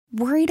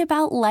Worried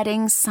about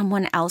letting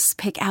someone else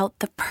pick out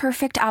the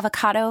perfect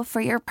avocado for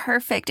your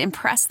perfect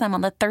impress them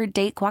on the third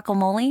date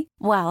guacamole?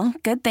 Well,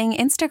 good thing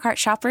Instacart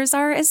shoppers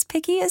are as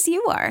picky as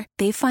you are.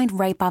 They find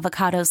ripe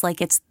avocados like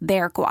it's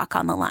their guac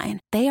on the line.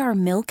 They are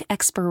milk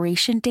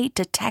expiration date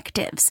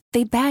detectives.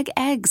 They bag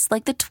eggs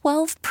like the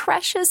 12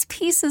 precious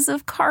pieces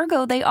of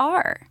cargo they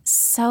are.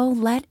 So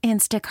let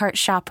Instacart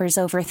shoppers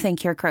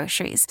overthink your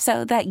groceries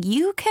so that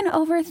you can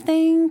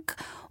overthink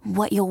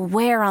what you'll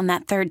wear on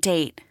that third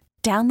date.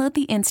 Download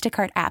the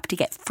Instacart app to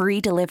get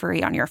free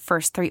delivery on your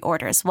first 3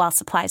 orders while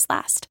supplies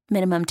last.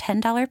 Minimum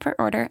 $10 per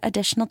order.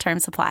 Additional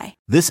terms apply.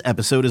 This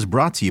episode is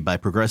brought to you by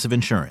Progressive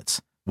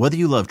Insurance. Whether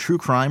you love true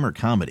crime or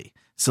comedy,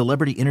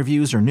 celebrity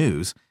interviews or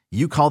news,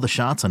 you call the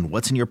shots on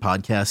what's in your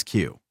podcast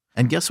queue.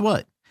 And guess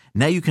what?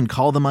 Now you can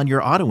call them on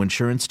your auto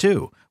insurance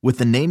too with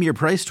the Name Your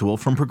Price tool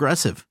from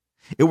Progressive.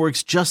 It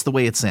works just the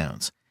way it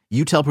sounds.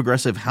 You tell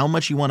Progressive how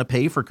much you want to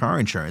pay for car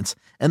insurance,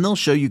 and they'll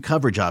show you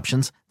coverage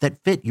options that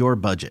fit your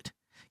budget.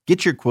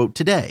 Get your quote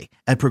today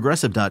at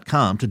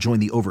Progressive.com to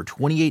join the over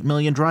 28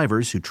 million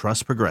drivers who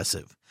trust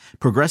Progressive.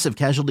 Progressive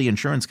Casualty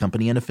Insurance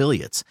Company and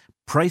Affiliates.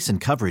 Price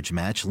and coverage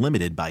match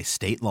limited by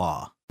state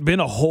law. Been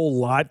a whole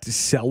lot to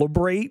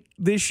celebrate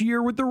this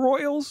year with the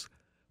Royals,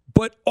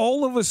 but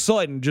all of a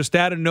sudden, just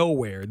out of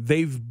nowhere,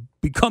 they've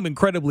become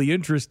incredibly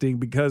interesting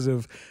because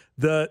of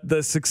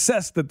the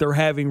success that they're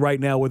having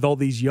right now with all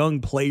these young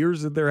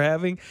players that they're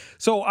having.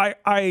 So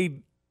I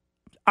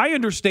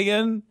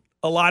understand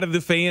a lot of the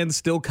fans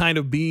still kind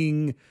of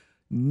being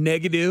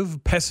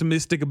negative,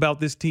 pessimistic about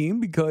this team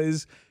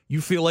because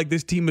you feel like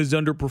this team has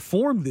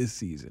underperformed this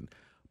season.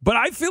 But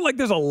I feel like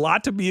there's a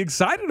lot to be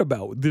excited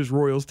about with this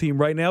Royals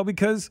team right now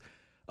because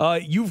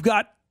you've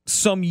got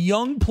some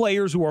young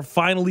players who are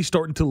finally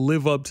starting to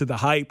live up to the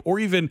hype or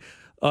even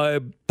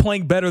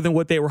playing better than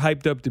what they were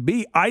hyped up to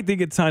be. I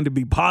think it's time to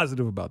be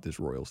positive about this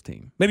Royals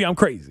team. Maybe I'm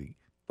crazy,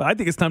 but I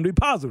think it's time to be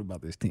positive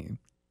about this team.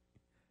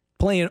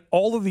 Playing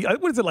all of the,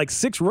 what is it, like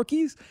 6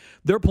 rookies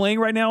they're playing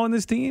right now on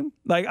this team?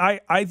 Like,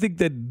 I think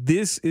that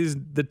this is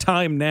the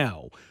time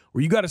now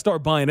where you got to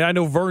start buying. And I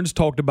know Vern's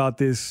talked about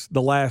this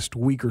the last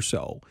week or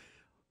so.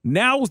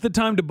 Now is the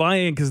time to buy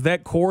in because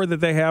that core that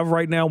they have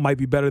right now might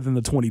be better than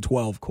the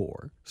 2012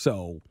 core.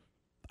 So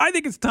I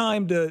think it's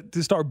time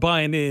to start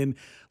buying in.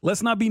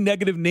 Let's not be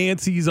negative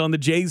Nancy's on the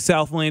Jays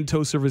Southland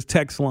Tow Service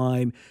text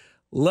line.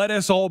 Let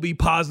us all be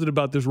positive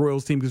about this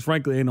Royals team because,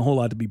 frankly, ain't a whole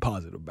lot to be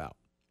positive about.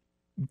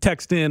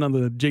 Text in on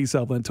the J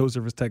Southland Tow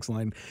Service text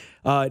line,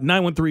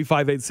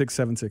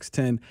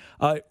 913-586-7610.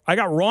 I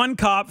got Ron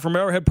Kopp from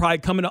Arrowhead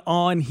Pride coming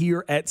on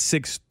here at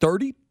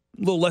 6:30, a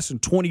little less than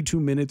 22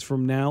 minutes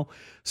from now.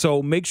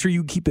 So make sure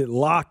you keep it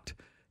locked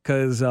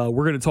because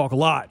we're going to talk a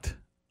lot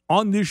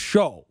on this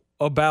show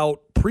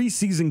about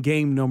preseason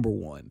game number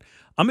 1.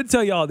 I'm going to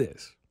tell y'all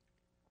this.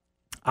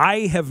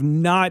 I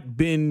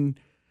don't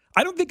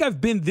think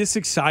I've been this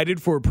excited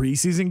for a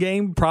preseason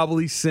game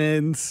probably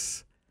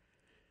since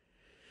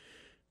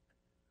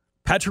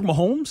Patrick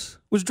Mahomes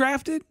was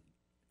drafted,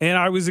 and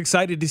I was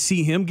excited to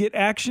see him get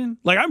action.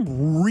 Like,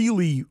 I'm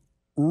really,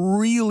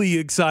 really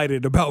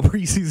excited about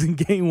preseason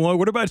game 1.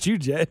 What about you,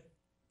 Jed?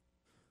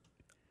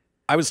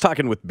 I was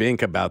talking with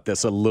Bink about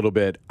this a little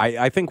bit.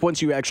 I think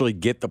once you actually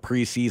get the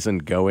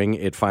preseason going,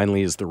 it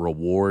finally is the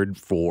reward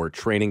for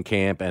training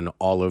camp and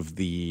all of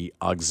the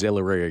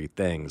auxiliary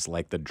things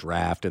like the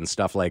draft and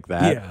stuff like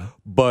that. Yeah.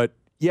 But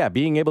yeah,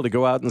 being able to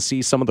go out and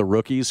see some of the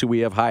rookies who we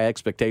have high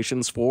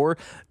expectations for.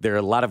 There are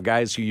a lot of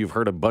guys who you've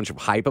heard a bunch of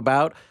hype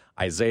about.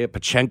 Isaiah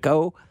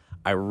Pacheco,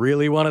 I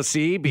really want to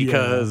see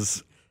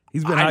because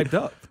he's been hyped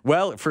up.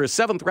 Well, for a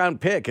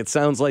 7th-round pick, it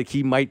sounds like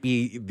he might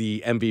be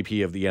the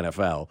MVP of the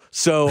NFL.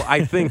 So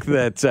I think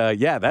that,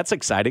 that's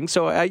exciting.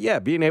 So,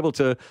 being able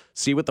to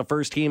see what the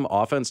first-team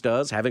offense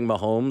does, having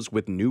Mahomes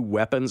with new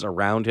weapons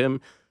around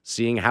him,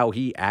 seeing how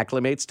he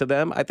acclimates to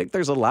them, I think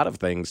there's a lot of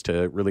things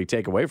to really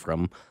take away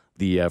from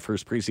the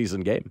first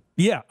preseason game.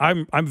 Yeah,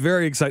 I'm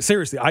very excited.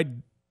 Seriously, I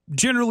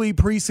generally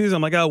preseason,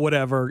 I'm like, oh,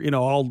 whatever.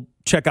 I'll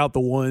check out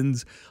the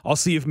ones. I'll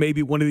see if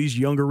maybe one of these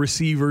younger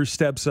receivers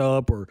steps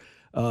up or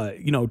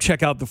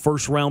check out the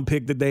first round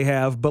pick that they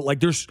have. But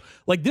this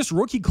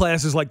rookie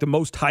class is like the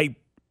most hype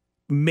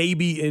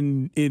maybe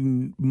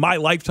in my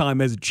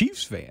lifetime as a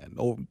Chiefs fan.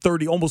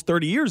 Almost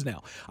 30 years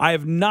now. I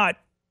have not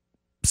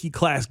seen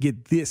class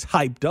get this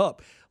hyped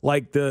up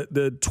like the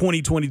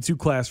 2022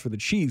 class for the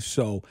Chiefs.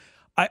 So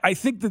I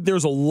think that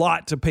there's a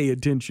lot to pay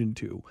attention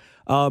to.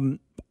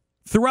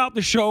 Throughout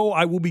the show,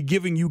 I will be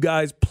giving you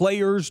guys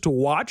players to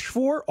watch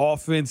for,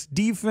 offense,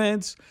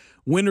 defense,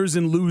 winners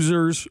and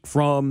losers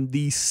from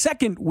the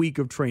second week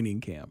of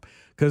training camp,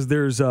 because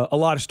there's a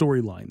lot of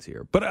storylines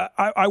here. But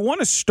I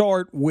want to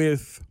start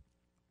with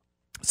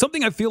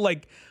something I feel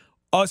like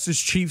us as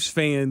Chiefs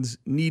fans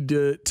need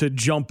to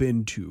jump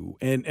into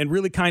and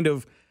really kind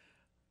of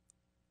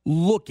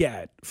look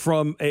at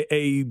from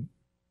a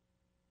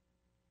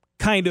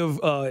kind of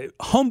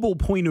humble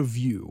point of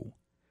view.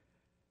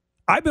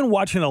 I've been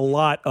watching a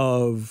lot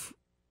of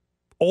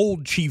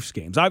old Chiefs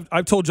games.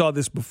 I've told y'all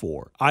this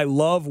before. I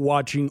love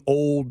watching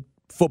old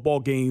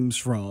football games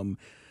from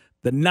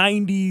the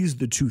 90s,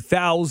 the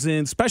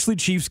 2000s, especially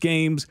Chiefs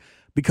games,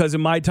 because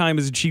in my time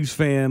as a Chiefs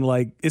fan,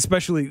 like,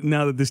 especially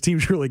now that this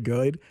team's really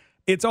good,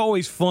 it's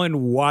always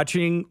fun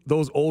watching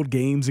those old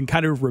games and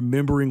kind of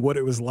remembering what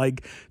it was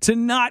like to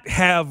not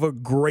have a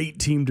great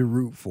team to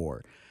root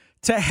for,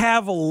 to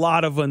have a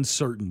lot of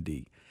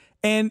uncertainty.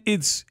 And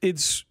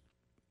it's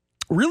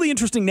really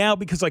interesting now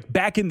because, like,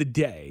 back in the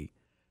day,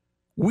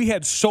 we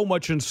had so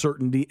much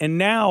uncertainty, and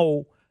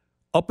now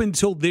up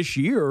until this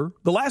year,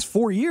 the last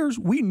 4 years,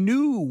 we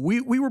knew,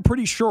 we were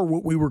pretty sure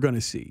what we were going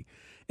to see.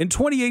 In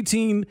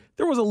 2018,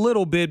 there was a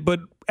little bit, but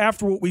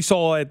after what we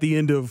saw at the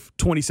end of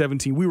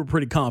 2017, we were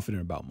pretty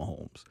confident about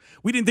Mahomes.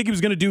 We didn't think he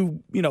was going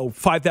to do,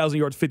 5,000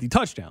 yards, 50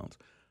 touchdowns,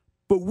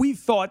 but we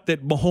thought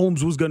that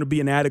Mahomes was going to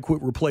be an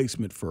adequate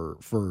replacement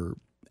for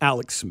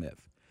Alex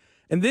Smith.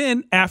 And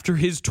then after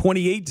his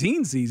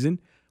 2018 season,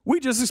 we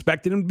just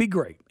expected him to be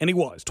great, and he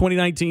was.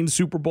 2019,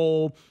 Super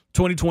Bowl.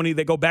 2020,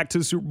 they go back to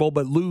the Super Bowl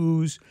but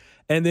lose.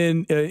 And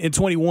then in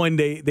 21,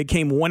 they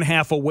came one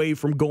half away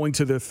from going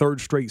to their third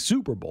straight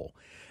Super Bowl.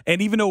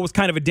 And even though it was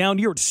kind of a down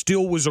year, it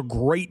still was a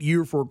great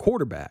year for a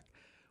quarterback.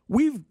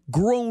 We've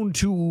grown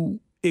to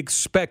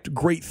expect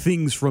great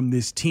things from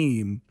this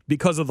team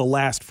because of the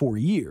last 4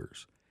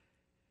 years.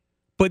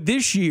 But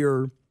this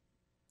year,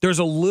 there's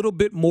a little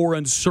bit more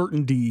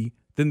uncertainty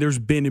than there's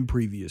been in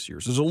previous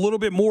years. There's a little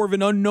bit more of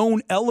an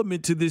unknown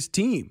element to this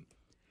team.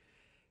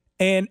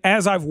 And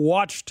as I've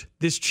watched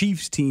this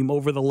Chiefs team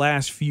over the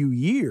last few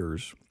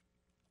years,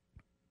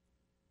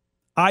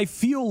 I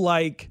feel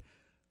like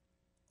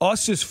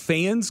us as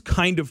fans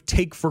kind of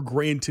take for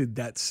granted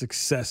that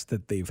success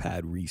that they've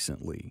had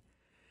recently.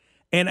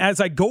 And as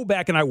I go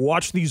back and I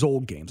watch these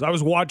old games, I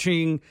was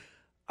watching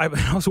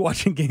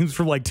games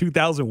from like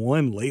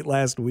 2001 late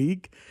last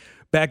week,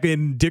 back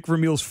in Dick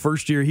Vermeil's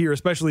first year here,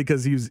 especially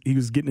because he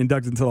was getting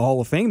inducted into the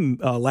Hall of Fame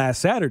last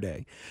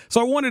Saturday.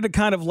 So I wanted to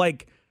kind of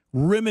like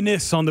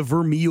reminisce on the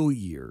Vermeil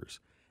years.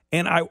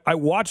 And I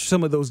watched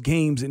some of those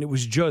games, and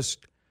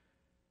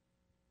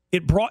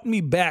it brought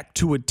me back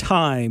to a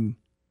time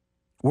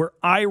where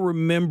I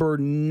remember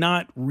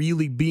not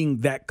really being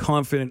that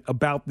confident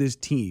about this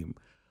team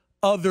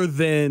other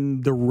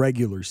than the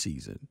regular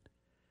season.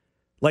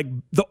 Like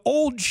the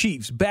old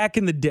Chiefs back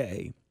in the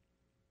day,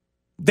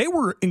 they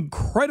were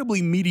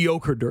incredibly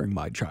mediocre during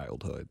my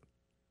childhood.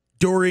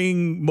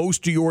 During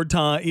most of your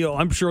time,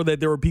 I'm sure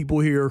that there are people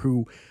here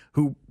who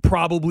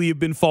probably have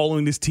been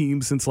following this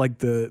team since like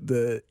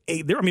the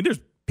eight. There's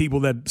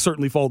people that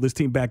certainly followed this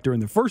team back during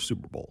the first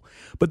Super Bowl,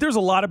 but there's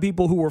a lot of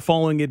people who were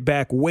following it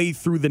back way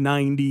through the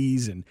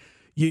 90s, and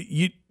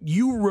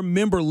you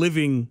remember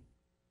living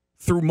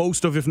through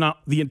most of, if not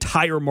the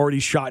entire Marty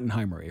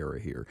Schottenheimer era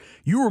here.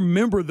 You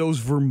remember those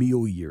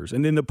Vermeil years,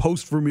 and then the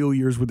post-Vermeil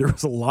years where there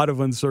was a lot of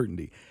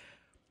uncertainty.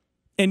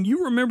 And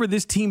you remember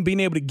this team being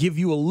able to give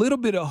you a little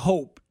bit of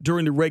hope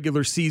during the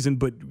regular season,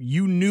 but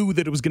you knew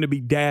that it was going to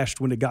be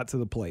dashed when it got to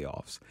the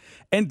playoffs.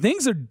 And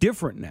things are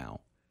different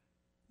now.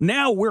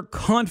 Now we're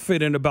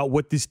confident about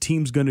what this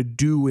team's going to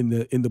do in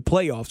the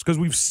playoffs because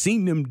we've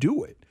seen them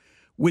do it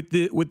with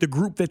the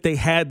group that they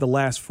had the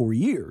last 4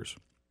 years.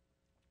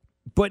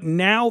 But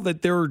now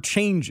that there are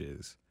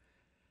changes,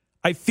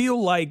 I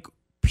feel like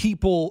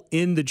people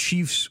in the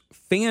Chiefs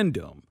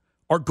fandom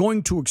are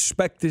going to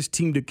expect this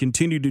team to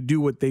continue to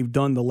do what they've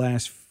done the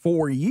last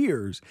 4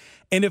 years.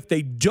 And if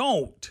they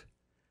don't,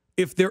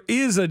 if there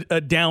is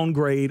a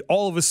downgrade,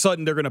 all of a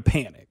sudden they're going to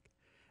panic.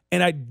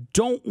 And I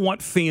don't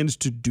want fans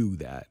to do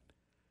that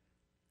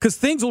because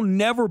things will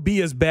never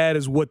be as bad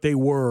as what they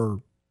were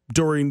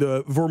during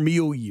the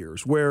Vermeil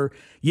years where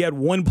you had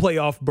one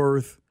playoff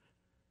berth,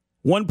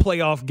 one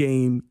playoff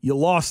game, you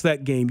lost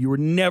that game, you were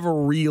never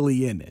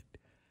really in it.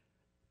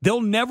 They'll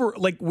never,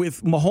 like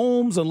with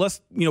Mahomes,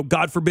 unless,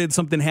 God forbid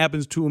something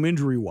happens to him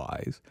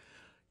injury-wise,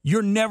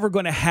 you're never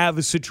going to have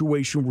a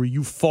situation where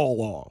you fall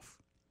off.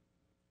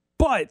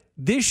 But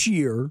this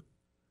year,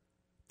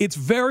 it's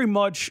very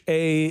much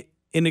an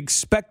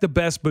expect the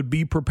best but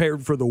be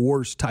prepared for the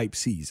worst type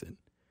season.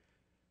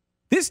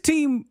 This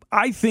team,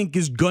 I think,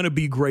 is going to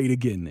be great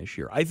again this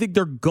year. I think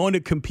they're going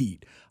to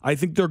compete. I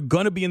think they're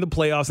going to be in the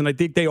playoffs, and I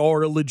think they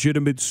are a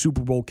legitimate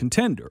Super Bowl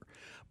contender.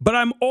 But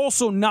I'm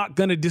also not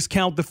going to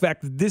discount the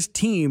fact that this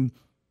team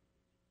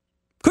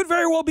could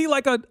very well be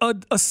like a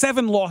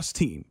 7-loss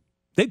team.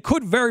 They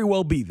could very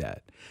well be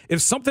that.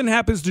 If something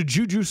happens to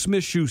Juju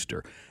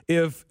Smith-Schuster,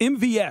 if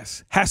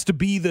MVS has to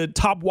be the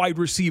top wide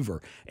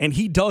receiver and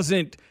he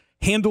doesn't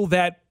handle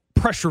that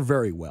pressure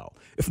very well,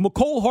 if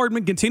Mecole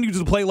Hardman continues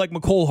to play like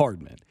Mecole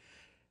Hardman,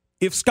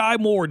 if Sky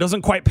Moore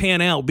doesn't quite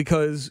pan out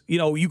because,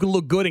 you can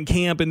look good in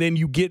camp and then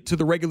you get to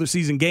the regular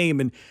season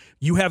game and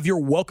you have your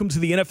welcome to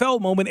the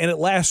NFL moment and it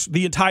lasts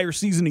the entire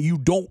season and you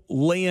don't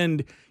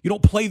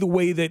play the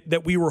way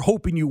that we were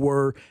hoping you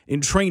were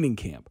in training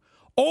camp.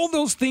 All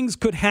those things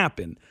could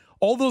happen.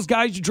 All those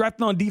guys you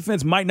drafted on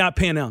defense might not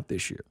pan out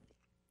this year.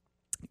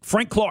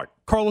 Frank Clark,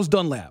 Carlos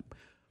Dunlap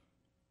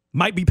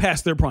might be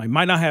past their prime,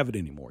 might not have it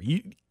anymore.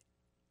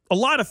 A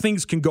lot of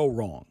things can go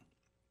wrong.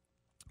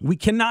 We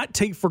cannot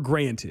take for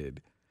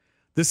granted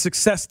the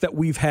success that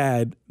we've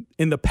had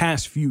in the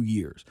past few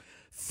years.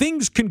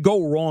 Things can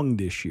go wrong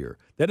this year.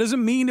 That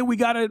doesn't mean that we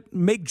got to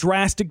make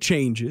drastic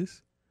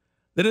changes.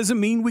 That doesn't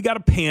mean we got to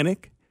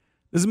panic.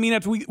 Doesn't mean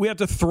that we have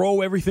to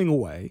throw everything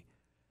away.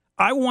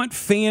 I want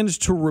fans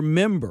to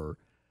remember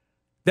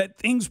that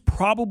things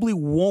probably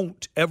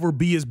won't ever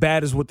be as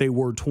bad as what they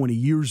were 20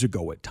 years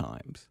ago at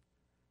times.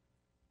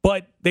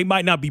 But they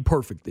might not be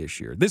perfect this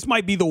year. This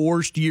might be the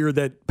worst year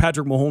that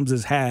Patrick Mahomes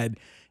has had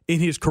in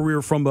his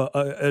career from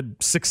a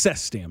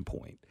success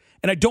standpoint.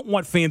 And I don't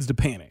want fans to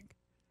panic.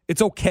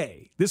 It's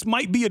okay. This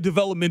might be a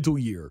developmental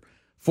year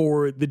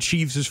for the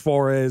Chiefs as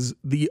far as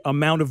the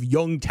amount of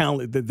young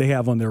talent that they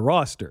have on their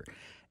roster.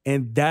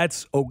 And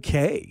that's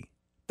okay.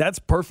 That's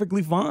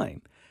perfectly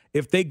fine.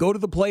 If they go to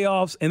the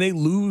playoffs and they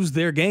lose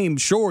their game,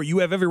 sure, you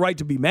have every right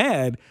to be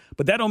mad,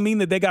 but that don't mean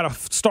that they got to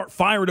start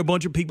firing a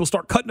bunch of people,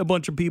 start cutting a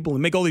bunch of people,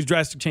 and make all these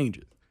drastic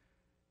changes.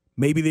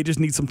 Maybe they just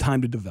need some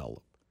time to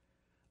develop.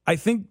 I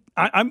think,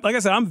 I'm like I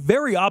said, I'm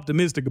very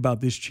optimistic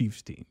about this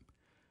Chiefs team.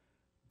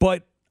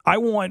 But I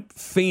want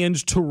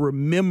fans to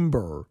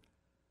remember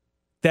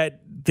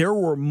that there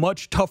were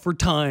much tougher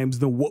times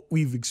than what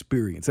we've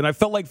experienced. And I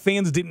felt like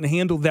fans didn't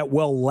handle that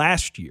well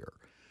last year,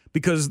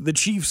 because the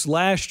Chiefs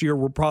last year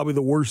were probably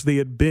the worst they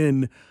had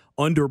been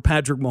under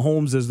Patrick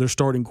Mahomes as their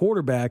starting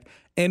quarterback,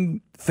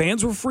 and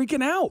fans were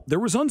freaking out. There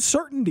was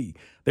uncertainty.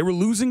 They were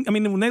losing. I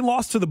mean, when they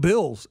lost to the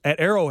Bills at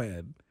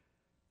Arrowhead,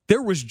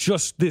 there was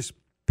just this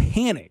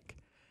panic.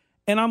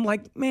 And I'm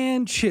like,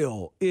 man,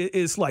 chill.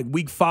 It's like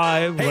week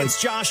 5. Hey, like,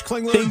 it's Josh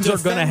Klingler. things are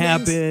going to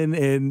happen,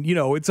 and,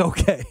 it's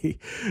okay.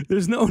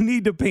 There's no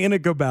need to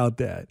panic about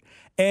that.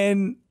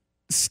 And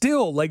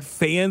still, like,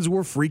 fans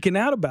were freaking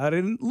out about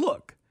it. And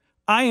look,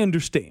 I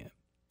understand.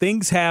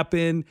 Things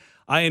happen.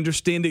 I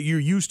understand that you're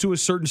used to a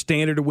certain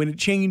standard, and when it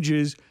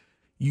changes,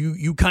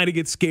 you kind of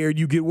get scared.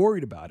 You get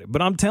worried about it.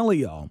 But I'm telling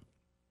y'all,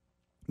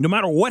 no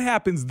matter what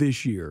happens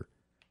this year,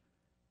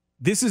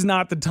 this is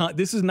not the time.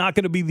 This is not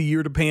going to be the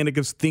year to panic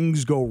if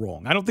things go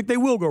wrong. I don't think they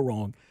will go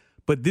wrong,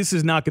 but this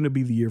is not going to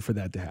be the year for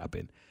that to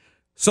happen.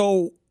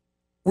 So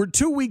we're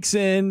 2 weeks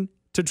in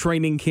to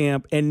training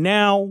camp, and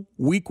now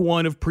week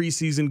 1 of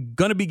preseason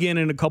going to begin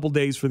in a couple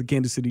days for the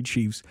Kansas City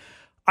Chiefs.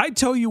 I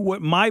tell you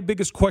what my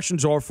biggest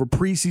questions are for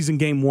preseason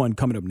game 1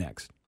 coming up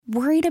next.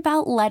 Worried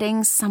about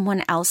letting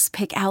someone else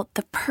pick out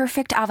the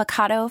perfect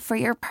avocado for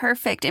your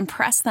perfect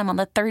impress them on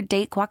the third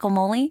date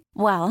guacamole?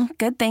 Well,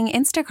 good thing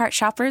Instacart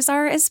shoppers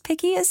are as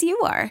picky as you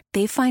are.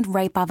 They find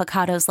ripe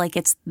avocados like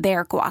it's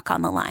their guac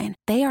on the line.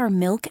 They are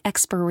milk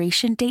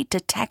expiration date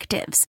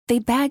detectives. They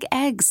bag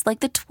eggs like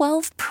the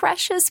 12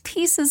 precious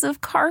pieces of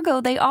cargo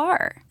they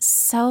are.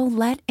 So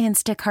let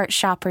Instacart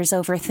shoppers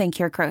overthink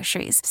your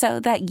groceries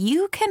so that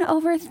you can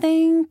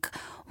overthink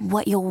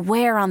what you'll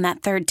wear on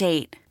that third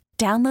date.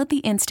 Download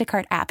the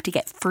Instacart app to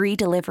get free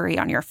delivery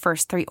on your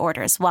first 3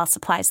 orders while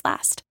supplies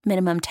last.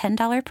 Minimum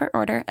 $10 per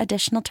order.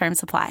 Additional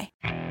terms apply.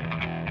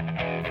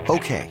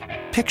 Okay,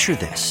 picture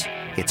this.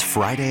 It's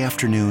Friday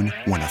afternoon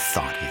when a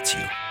thought hits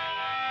you.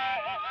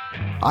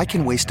 I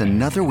can waste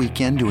another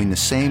weekend doing the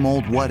same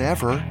old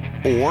whatever,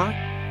 or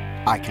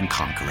I can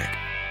conquer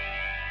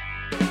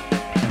it.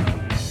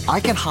 I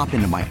can hop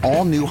into my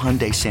all-new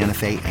Hyundai Santa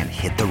Fe and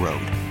hit the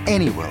road.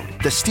 Any road.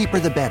 The steeper,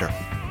 the better.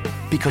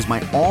 Because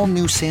my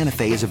all-new Santa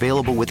Fe is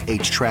available with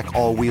H-Track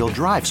all-wheel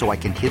drive, so I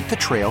can hit the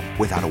trail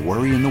without a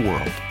worry in the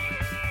world.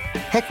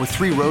 Heck, with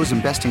 3 rows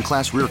and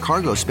best-in-class rear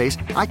cargo space,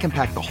 I can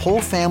pack the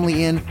whole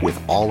family in with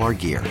all our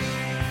gear.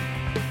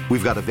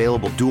 We've got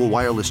available dual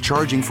wireless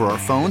charging for our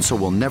phones, so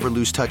we'll never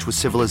lose touch with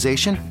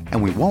civilization,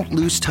 and we won't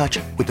lose touch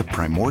with the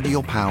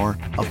primordial power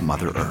of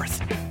Mother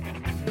Earth.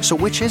 So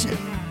which is it?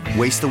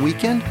 Waste the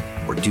weekend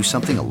or do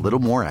something a little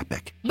more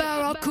epic?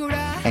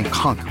 And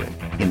conquer it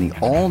in the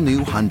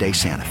all-new Hyundai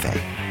Santa Fe.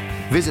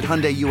 Visit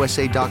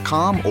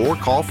HyundaiUSA.com or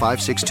call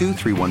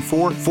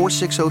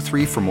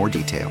 562-314-4603 for more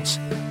details.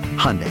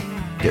 Hyundai,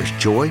 there's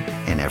joy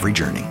in every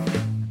journey.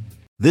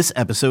 This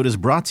episode is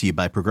brought to you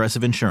by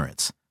Progressive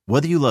Insurance.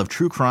 Whether you love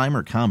true crime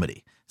or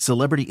comedy,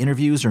 celebrity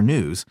interviews or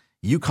news,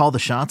 you call the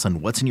shots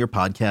on what's in your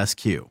podcast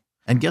queue.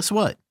 And guess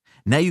what?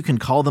 Now you can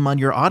call them on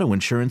your auto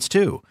insurance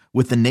too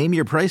with the Name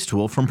Your Price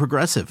tool from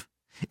Progressive.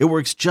 It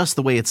works just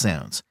the way it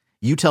sounds.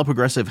 You tell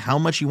Progressive how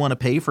much you want to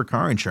pay for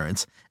car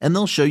insurance, and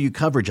they'll show you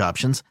coverage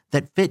options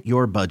that fit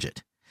your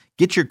budget.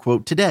 Get your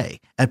quote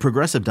today at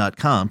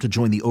Progressive.com to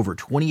join the over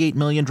 28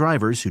 million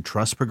drivers who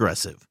trust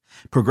Progressive.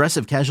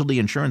 Progressive Casualty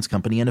Insurance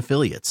Company and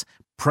Affiliates.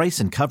 Price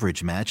and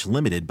coverage match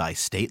limited by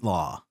state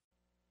law.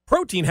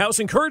 Protein House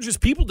encourages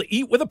people to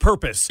eat with a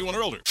purpose. You want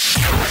it older.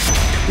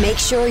 Make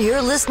sure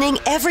you're listening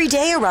every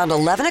day around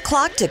 11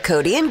 o'clock to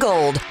Cody and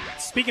Gold.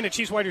 Speaking of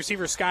Chiefs wide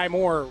receiver Sky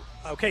Moore,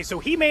 okay, so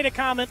he made a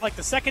comment like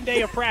the second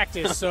day of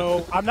practice,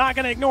 so I'm not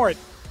going to ignore it.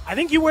 I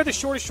think you wear the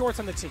shortest shorts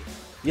on the team.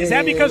 Is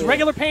that because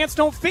regular pants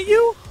don't fit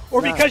you,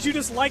 or because you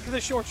just like the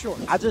short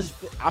shorts? I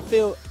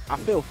feel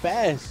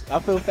fast. I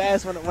feel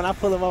fast when I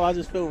pull them up. I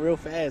just feel real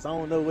fast. I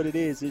don't know what it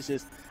is. It's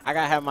just I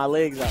got to have my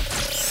legs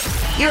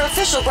out. Your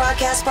official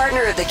broadcast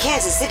partner of the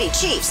Kansas City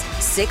Chiefs,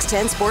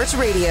 610 Sports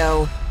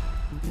Radio.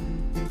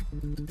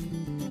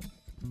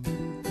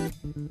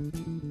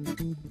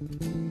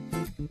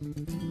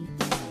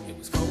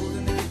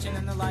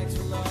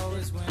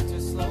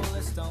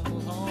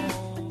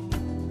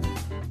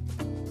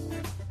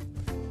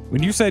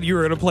 When you said you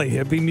were going to play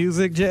hippie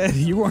music, Jed,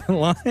 you weren't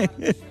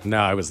lying. No,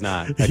 I was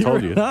not. I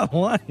told you. Not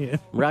lying. I'm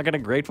rocking a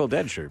Grateful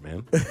Dead shirt,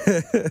 man.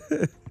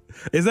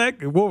 Is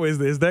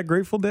that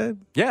Grateful Dead?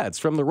 Yeah, it's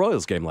from the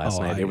Royals game last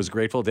night. It was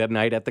Grateful Dead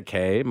night at the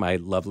K. My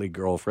lovely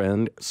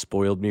girlfriend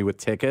spoiled me with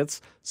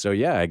tickets. So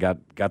yeah, I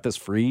got this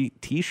free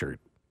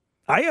T-shirt.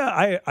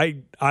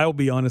 I'll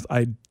be honest.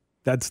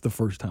 That's the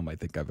first time I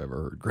think I've ever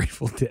heard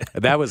Grateful Dead.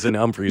 That was an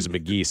Humphreys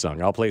McGee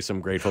song. I'll play some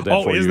Grateful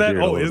Dead for you. Is that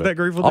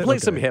Grateful Dead? I'll play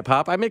some hip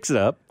hop. I mix it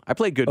up. I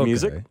play good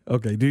music.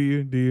 Okay. Do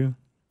you?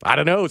 I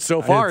don't know.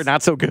 So far,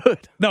 not so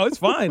good. No, it's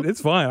fine. It's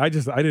fine. I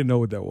didn't know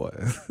what that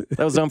was.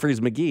 That was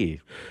Humphreys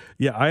McGee.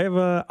 Yeah,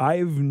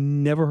 I've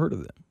never heard of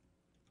them.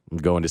 I'm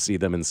going to see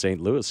them in St.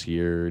 Louis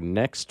here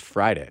next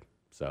Friday.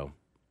 So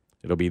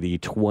it'll be the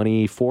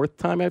 24th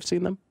time I've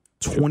seen them.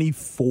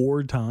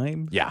 24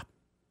 times? Yeah.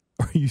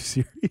 Are you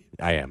serious?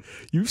 I am.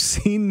 You've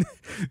seen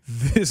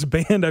this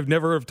band I've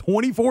never heard of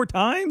 24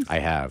 times? I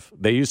have.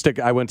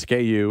 I went to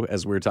KU,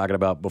 as we were talking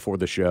about before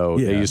the show.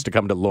 Yeah. They used to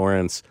come to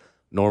Lawrence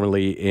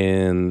normally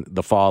in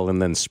the fall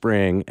and then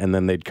spring, and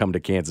then they'd come to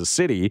Kansas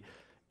City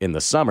in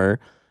the summer.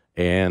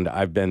 And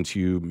I've been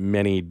to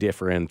many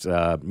different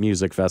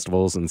music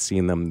festivals and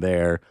seen them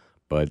there.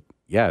 But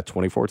yeah,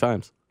 24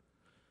 times.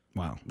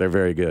 Wow. They're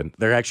very good.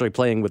 They're actually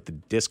playing with the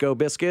Disco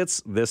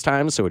Biscuits this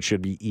time, so it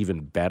should be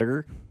even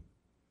better.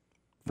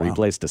 Free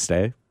place to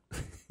stay.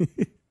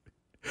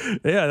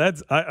 Yeah,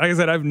 that's like I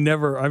said. I've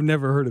never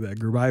heard of that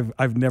group.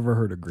 I've never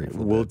heard of Grateful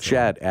Dead. We'll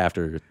chat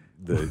after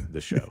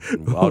the show.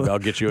 I'll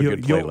get you a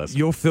good playlist.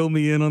 You'll fill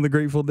me in on the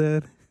Grateful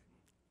Dead.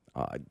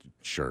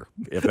 Sure,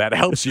 if that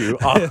helps you.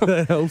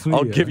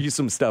 I'll give you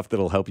some stuff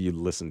that'll help you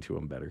listen to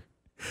them better.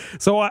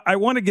 So I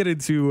want to get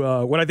into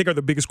what I think are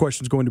the biggest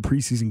questions going to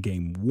preseason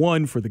game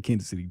 1 for the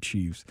Kansas City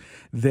Chiefs.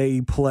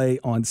 They play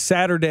on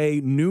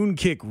Saturday, noon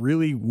kick,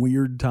 really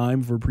weird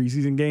time for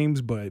preseason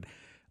games, but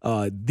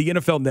the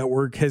NFL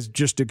Network has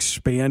just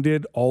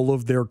expanded all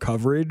of their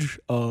coverage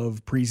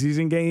of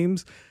preseason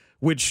games,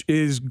 which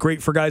is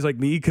great for guys like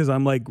me because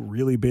I'm like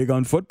really big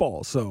on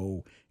football.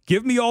 So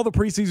give me all the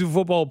preseason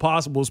football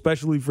possible,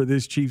 especially for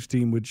this Chiefs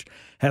team, which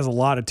has a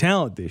lot of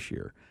talent this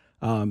year.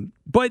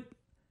 But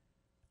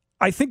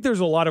I think there's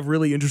a lot of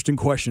really interesting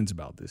questions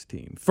about this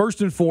team.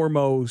 First and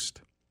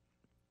foremost,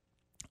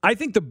 I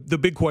think the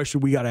big question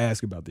we got to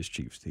ask about this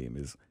Chiefs team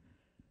is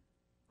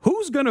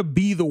who's going to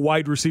be the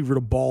wide receiver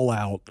to ball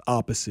out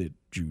opposite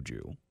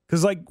Juju?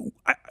 Because,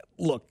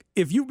 look,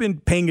 if you've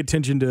been paying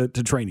attention to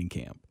training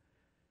camp,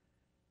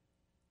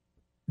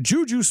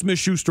 Juju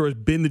Smith-Schuster has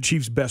been the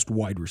Chiefs' best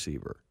wide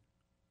receiver.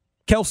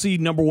 Kelsey,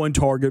 number one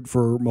target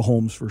for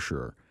Mahomes for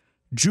sure.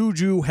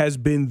 Juju has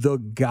been the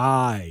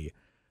guy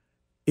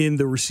in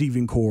the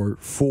receiving corps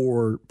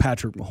for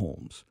Patrick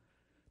Mahomes.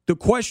 The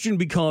question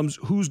becomes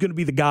who's going to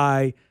be the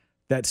guy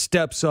that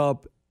steps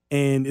up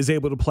and is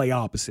able to play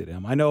opposite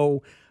him. I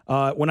know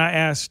when I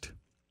asked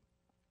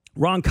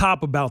Ron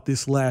Kopp about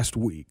this last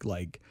week,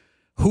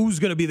 who's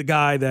going to be the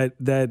guy that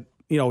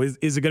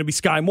is it going to be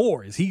Sky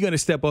Moore? Is he going to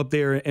step up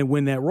there and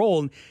win that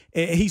role? And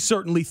he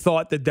certainly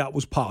thought that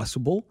was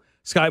possible.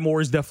 Sky Moore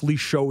has definitely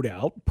showed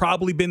out,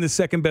 probably been the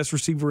second best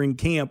receiver in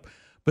camp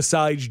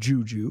besides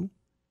Juju.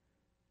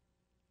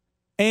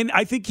 And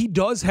I think he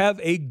does have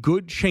a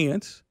good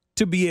chance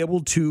to be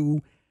able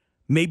to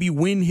maybe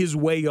win his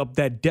way up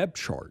that depth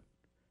chart.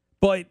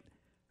 But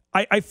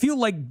I feel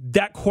like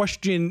that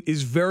question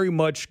is very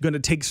much going to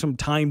take some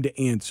time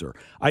to answer.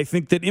 I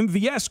think that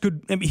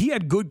MVS he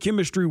had good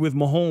chemistry with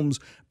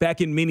Mahomes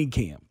back in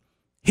minicamp.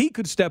 He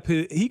could step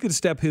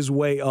his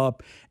way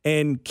up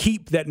and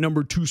keep that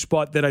number 2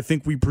 spot that I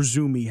think we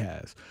presume he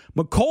has.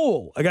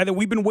 McCole, a guy that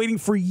we've been waiting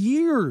for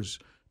years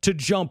to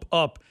jump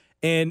up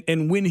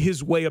and win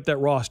his way up that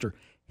roster.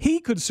 He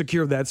could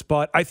secure that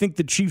spot. I think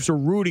the Chiefs are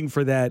rooting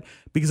for that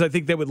because I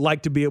think they would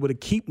like to be able to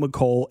keep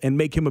McCole and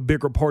make him a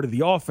bigger part of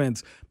the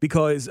offense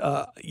because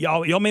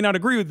y'all may not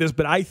agree with this,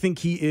 but I think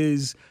he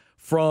is,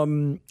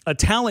 from a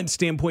talent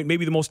standpoint,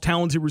 maybe the most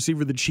talented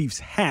receiver the Chiefs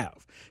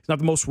have. He's not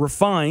the most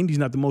refined. He's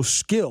not the most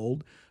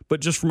skilled, but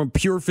just from a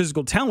pure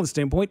physical talent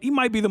standpoint, he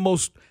might be the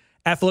most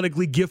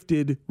athletically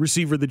gifted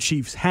receiver the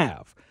Chiefs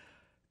have.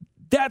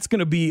 That's going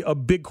to be a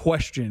big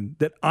question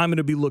that I'm going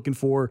to be looking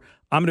for.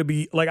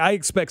 I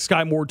expect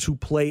Sky Moore to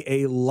play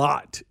a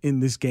lot in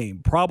this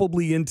game,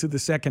 probably into the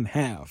second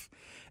half.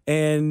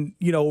 And,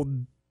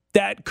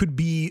 that could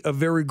be a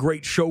very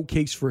great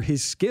showcase for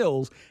his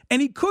skills.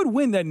 And he could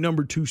win that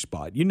number 2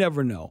 spot. You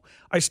never know.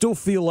 I still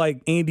feel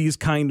like Andy is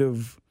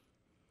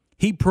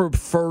he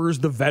prefers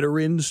the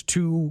veterans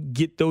to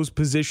get those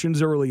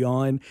positions early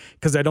on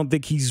because I don't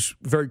think he's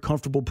very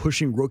comfortable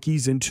pushing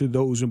rookies into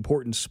those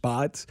important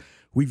spots.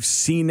 We've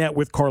seen that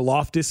with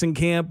Karlaftis in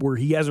camp where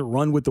he hasn't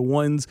run with the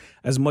ones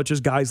as much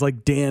as guys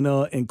like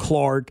Dana and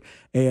Clark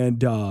and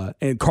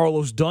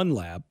Carlos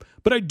Dunlap.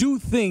 But I do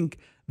think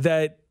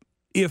that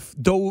if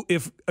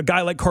a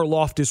guy like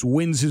Karlaftis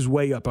wins his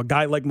way up, a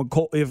guy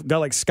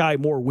like Sky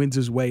Moore wins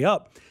his way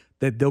up,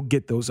 that they'll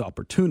get those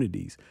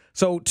opportunities.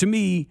 So to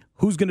me,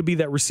 who's going to be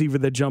that receiver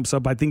that jumps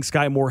up? I think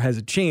Sky Moore has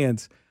a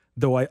chance,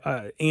 though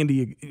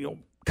Andy,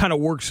 kind of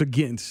works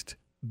against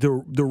the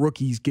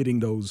rookies getting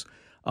those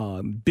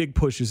big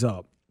pushes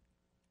up.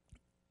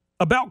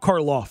 About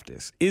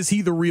Karlaftis, is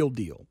he the real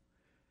deal?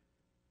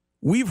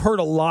 We've heard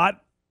a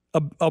lot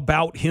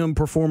about him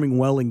performing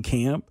well in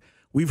camp.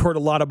 We've heard a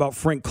lot about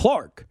Frank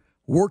Clark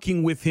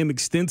working with him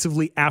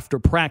extensively after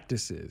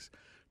practices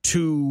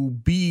to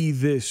be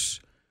this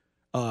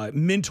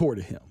mentor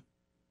to him.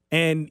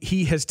 And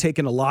he has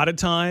taken a lot of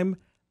time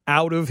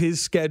out of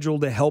his schedule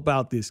to help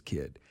out this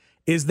kid.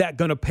 Is that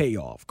going to pay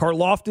off?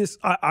 Karlaftis,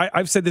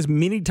 I've said this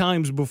many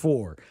times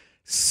before,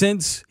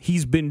 since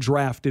he's been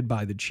drafted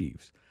by the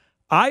Chiefs.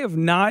 I have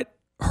not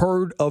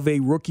heard of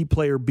a rookie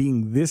player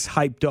being this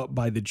hyped up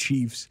by the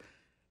Chiefs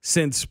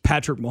since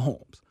Patrick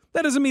Mahomes.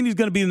 That doesn't mean he's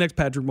going to be the next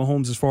Patrick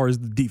Mahomes as far as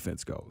the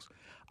defense goes.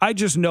 I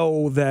just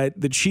know that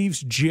the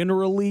Chiefs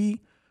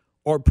generally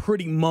are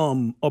pretty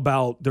mum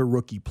about their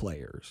rookie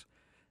players.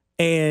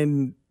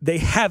 And they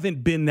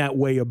haven't been that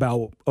way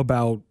about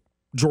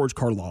George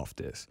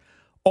Karlaftis.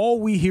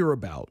 All we hear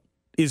about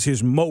is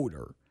his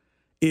motor,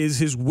 is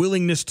his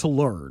willingness to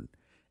learn,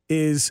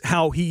 is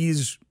how he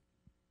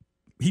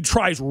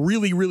tries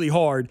really, really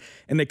hard,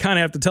 and they kind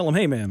of have to tell him,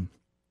 hey, man,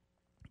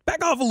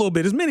 back off a little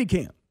bit. It's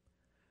minicamp.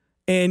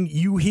 And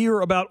you hear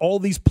about all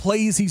these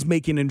plays he's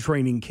making in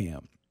training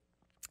camp.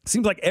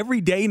 Seems like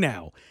every day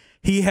now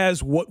he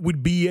has what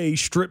would be a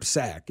strip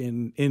sack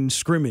in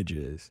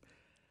scrimmages.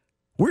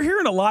 We're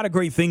hearing a lot of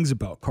great things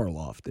about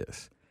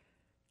Karlaftis.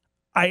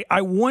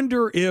 I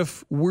wonder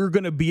if we're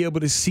going to be able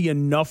to see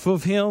enough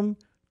of him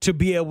to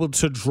be able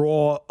to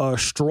draw a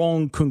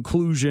strong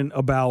conclusion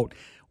about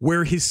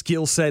where his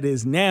skill set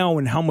is now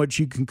and how much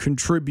he can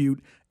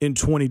contribute in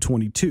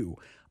 2022.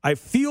 I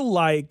feel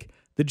like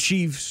the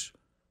Chiefs,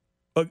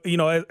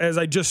 as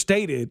I just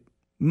stated,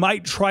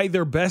 might try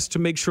their best to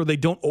make sure they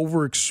don't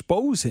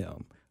overexpose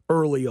him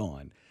early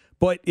on.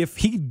 But if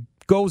he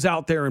goes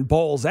out there and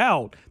balls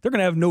out, they're going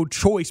to have no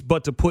choice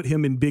but to put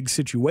him in big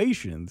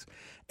situations.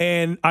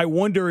 And I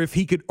wonder if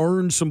he could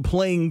earn some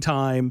playing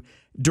time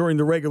during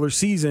the regular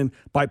season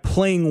by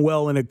playing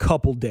well in a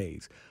couple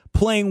days.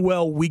 Playing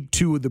well week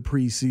 2 of the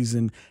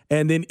preseason,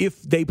 and then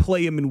if they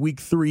play him in week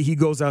 3, he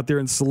goes out there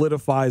and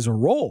solidifies a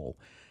role.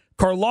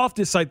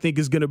 Karlaftis, I think,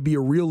 is going to be a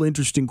real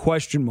interesting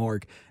question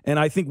mark, and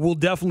I think we'll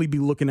definitely be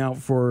looking out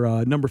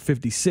for number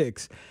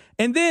 56.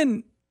 And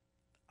then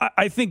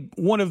I think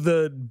one of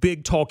the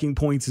big talking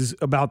points is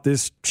about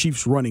this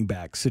Chiefs running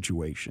back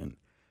situation.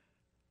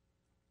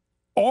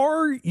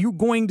 Are you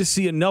going to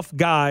see enough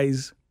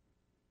guys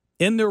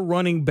in their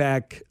running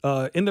back,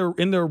 in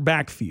their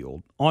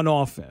backfield on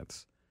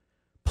offense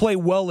play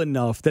well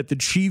enough that the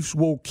Chiefs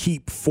will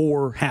keep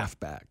 4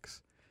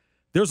 halfbacks?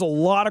 There's a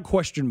lot of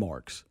question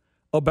marks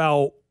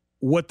about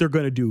what they're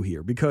going to do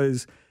here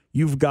because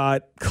you've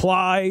got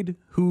Clyde,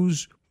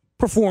 who's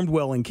performed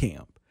well in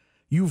camp.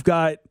 You've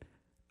got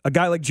a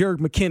guy like Jerick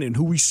McKinnon,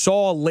 who we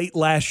saw late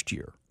last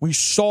year. We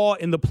saw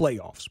in the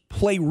playoffs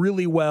play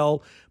really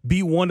well,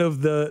 be one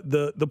of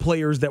the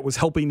players that was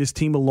helping this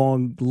team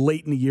along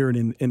late in the year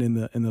and in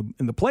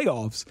the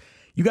playoffs.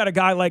 You got a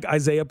guy like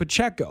Isaiah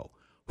Pacheco,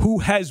 who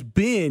has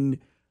been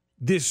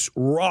this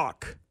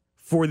rock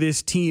for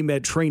this team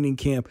at training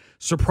camp,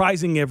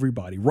 surprising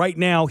everybody. Right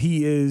now,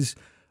 he is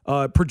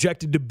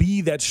projected to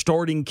be that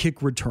starting kick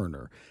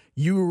returner.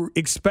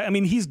 He's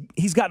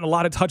gotten a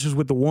lot of touches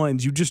with the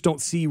ones. You just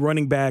don't see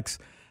running backs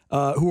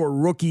who are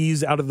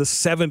rookies out of the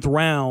 7th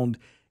round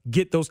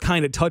get those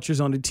kind of touches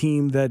on a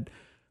team that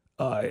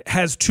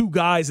has 2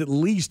 guys at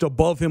least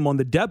above him on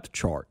the depth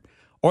chart.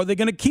 Are they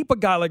going to keep a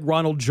guy like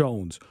Ronald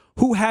Jones,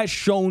 who has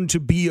shown to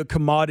be a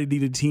commodity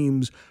to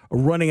teams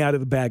running out of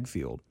the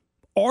backfield?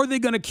 Are they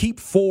going to keep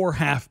 4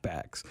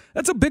 halfbacks?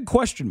 That's a big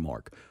question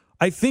mark.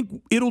 I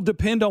think it'll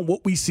depend on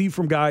what we see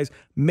from guys.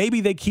 Maybe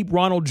they keep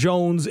Ronald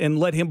Jones and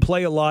let him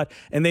play a lot,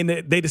 and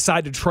then they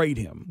decide to trade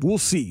him. We'll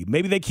see.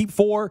 Maybe they keep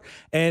 4,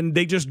 and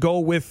they just go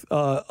with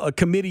a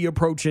committee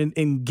approach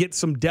and get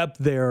some depth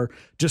there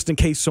just in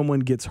case someone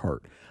gets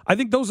hurt. I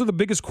think those are the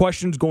biggest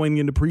questions going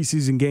into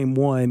preseason game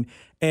 1,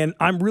 and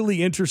I'm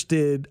really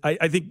interested.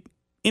 I think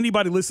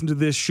anybody listening to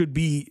this should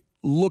be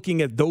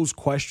looking at those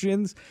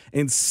questions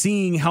and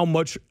seeing how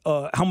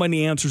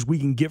many answers we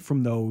can get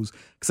from those,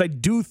 because I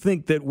do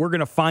think that we're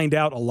going to find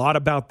out a lot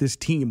about this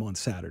team on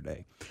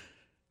Saturday.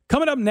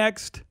 Coming up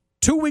next,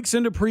 2 weeks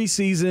into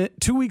preseason,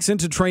 2 weeks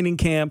into training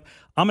camp,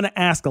 I'm going to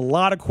ask a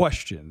lot of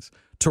questions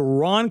to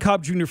Ron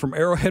Kopp Jr. from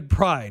Arrowhead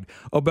Pride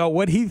about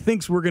what he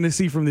thinks we're going to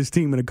see from this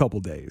team in a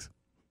couple days.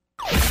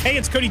 Hey,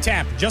 it's Cody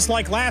Tapp. Just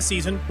like last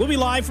season, we'll be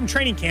live from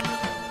training camp.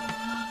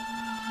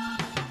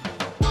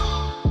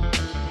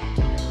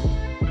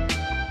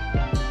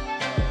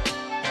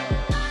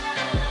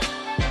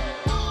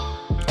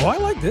 Oh, I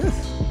like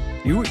this.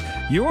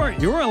 You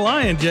weren't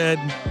lying, Jed.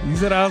 You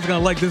said I was going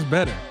to like this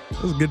better.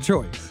 That was a good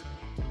choice.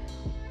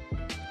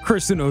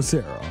 Chris Uno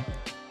Cera,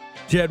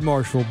 Jed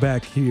Marshall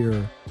back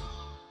here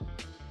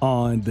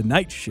on the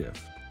night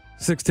shift.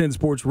 610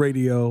 Sports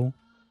Radio,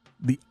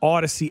 the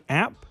Odyssey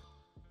app,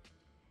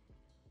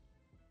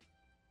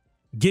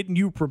 getting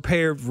you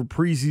prepared for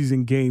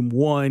preseason game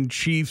one,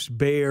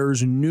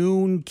 Chiefs-Bears,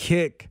 noon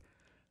kick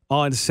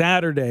on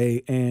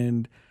Saturday.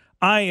 And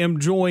I am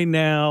joined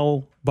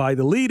now by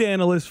the lead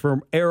analyst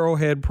from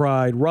Arrowhead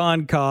Pride,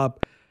 Ron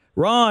Kopp.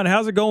 Ron,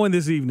 how's it going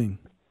this evening?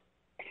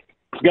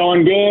 It's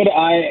going good.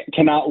 I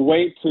cannot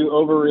wait to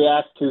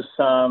overreact to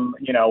some,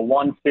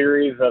 one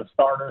series of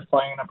starters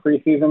playing in a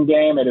preseason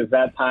game. It is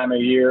that time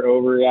of year,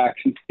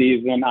 overreaction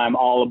season. I'm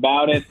all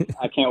about it.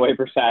 I can't wait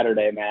for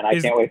Saturday, man. I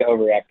can't wait to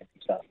overreact to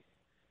some stuff.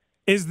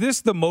 Is this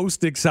the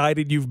most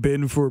excited you've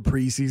been for a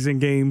preseason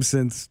game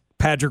since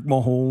Patrick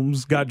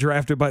Mahomes got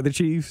drafted by the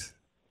Chiefs?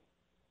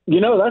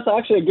 That's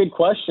actually a good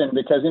question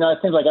because, it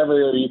seems like every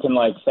year you can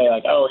say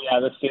oh yeah,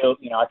 this feels,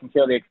 I can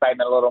feel the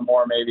excitement a little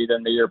more maybe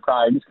than the year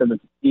prior just because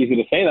it's easy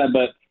to say that.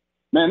 But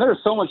man, there's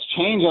so much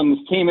change on this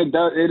team. It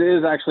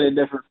is actually a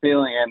different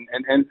feeling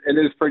and it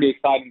is pretty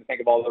exciting to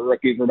think of all the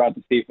rookies we're about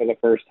to see for the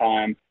first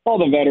time, all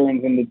the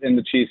veterans in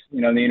the Chiefs,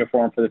 in the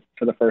uniform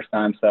for the first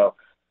time. So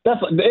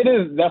it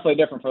is definitely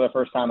different for the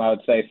first time, I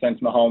would say, since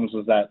Mahomes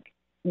was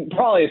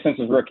probably since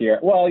his rookie year.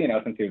 Well,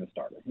 since he was a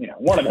starter,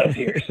 one of those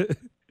years.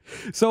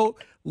 So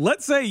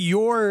let's say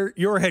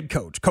you're head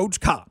coach, Coach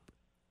Kopp,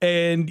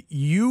 and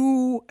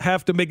you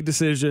have to make a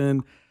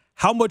decision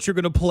how much you're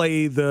going to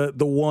play the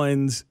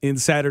ones in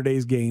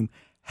Saturday's game.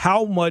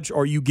 How much time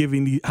are you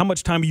giving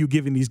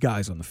these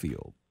guys on the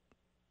field?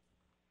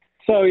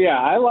 So, yeah,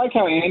 I like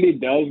how Andy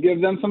does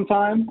give them some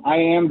time. I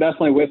am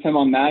definitely with him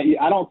on that.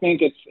 I don't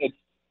think it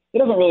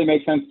doesn't really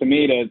make sense to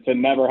me to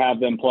never have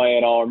them play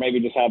at all or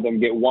maybe just have them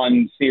get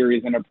one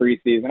series in a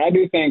preseason. I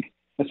do think,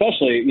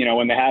 especially,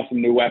 when they have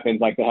some new weapons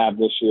like they have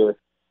this year,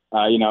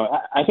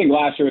 I think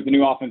last year with the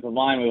new offensive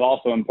line was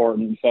also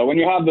important. So when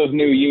you have those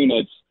new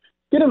units,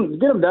 get them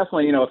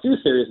definitely, a few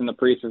series in the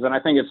preseason. I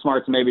think it's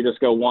smart to maybe just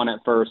go one at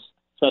first,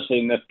 especially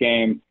in this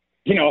game.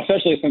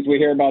 Especially since we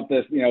hear about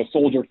this,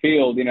 Soldier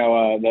Field,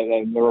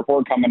 the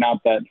report coming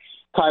out that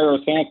Cairo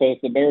Santos,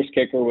 the Bears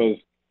kicker, was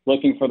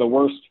looking for the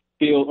worst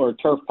field or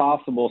turf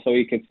possible so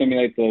he could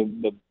simulate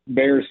the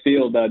Bears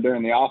field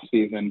during the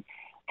offseason.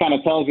 Kind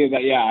of tells you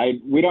that,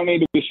 we don't need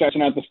to be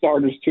stretching out the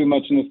starters too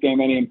much in this game,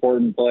 any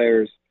important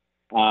players.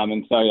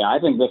 And so, I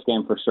think this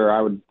game for sure,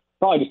 I would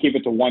probably just keep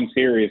it to one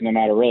series no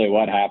matter really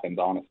what happens,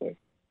 honestly.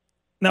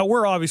 Now,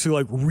 we're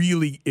obviously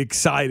really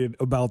excited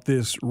about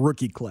this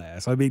rookie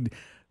class. I mean,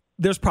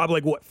 there's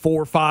probably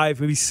 4 or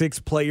 5, maybe 6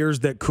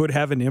 players that could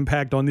have an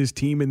impact on this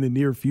team in the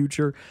near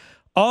future.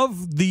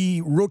 Of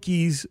the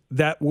rookies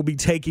that will be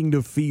taking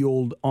the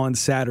field on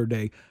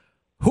Saturday,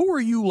 who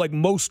are you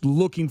most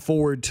looking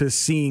forward to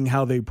seeing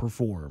how they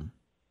perform?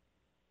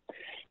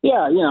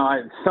 Yeah,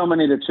 so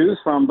many to choose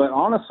from, but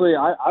honestly,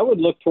 I would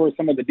look towards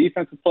some of the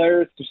defensive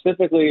players,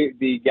 specifically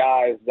the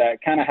guys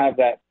that kind of have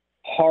that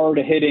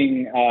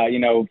hard-hitting,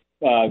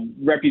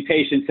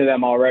 reputation to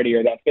them already,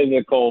 or that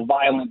physical,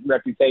 violent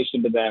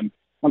reputation to them.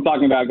 I'm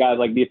talking about guys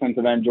like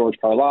defensive end George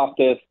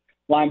Karlaftis,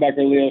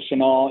 linebacker Leo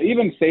Chenal,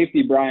 even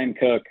safety Brian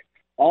Cook.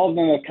 All of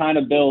them have kind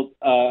of built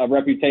a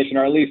reputation,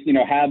 or at least,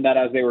 had that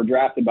as they were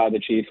drafted by the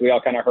Chiefs. We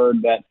all kind of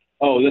heard that,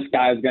 this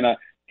guy's going to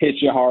hit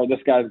you hard. This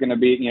guy's going to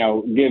be,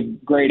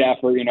 give great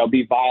effort,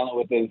 be violent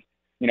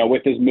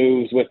with his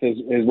moves, with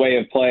his way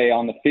of play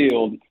on the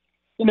field.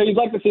 You'd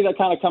like to see that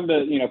kind of come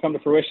to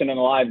fruition in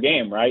a live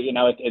game, right?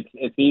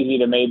 It's easy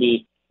to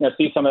maybe,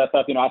 see some of that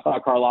stuff. I saw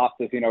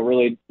Karlaftis,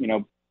 really,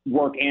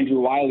 work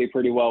Andrew Wiley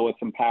pretty well with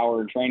some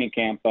power in training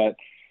camp, but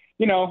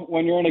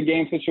when you're in a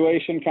game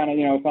situation, kind of,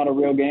 it's not a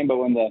real game, but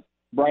when the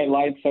bright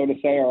lights, so to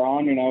say, are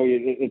on,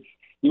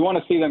 you want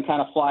to see them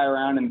kind of fly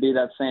around and be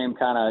that same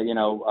kind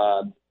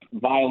of,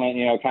 violent,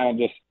 kind of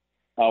just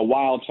a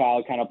wild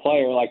child kind of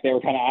player like they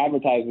were kind of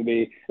advertised to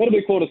be. It'll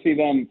be cool to see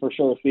them for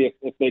sure, see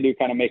if they do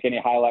kind of make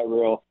any highlight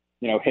reel,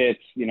 hits,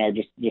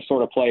 just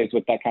sort of plays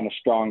with that kind of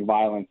strong,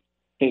 violent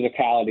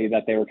physicality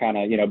that they were kind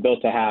of,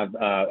 built to have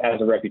as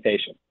a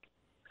reputation.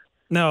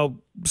 Now,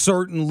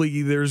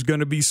 certainly there's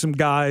going to be some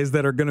guys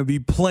that are going to be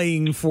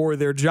playing for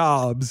their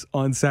jobs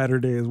on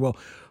Saturday as well.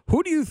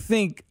 Who do you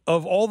think,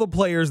 of all the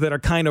players that are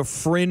kind of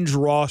fringe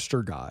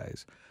roster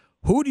guys,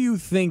 who do you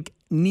think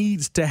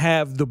needs to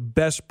have the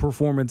best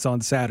performance on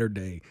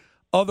Saturday?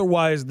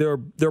 Otherwise, they're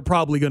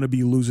probably going to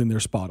be losing their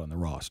spot on the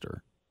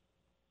roster.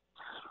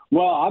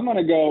 Well, I'm going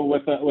to go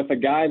with a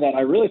guy that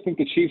I really think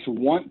the Chiefs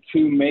want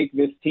to make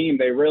this team.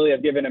 They really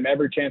have given him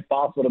every chance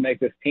possible to make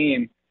this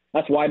team.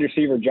 That's wide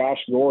receiver Josh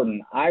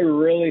Gordon. I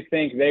really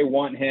think they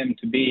want him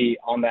to be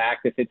on the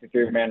active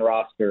 53-man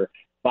roster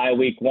by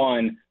week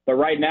 1. But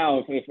right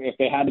now, if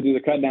they had to do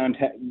the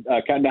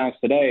cutdowns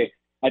today,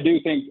 I do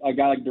think a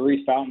guy like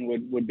Darius Fountain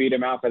would beat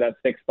him out for that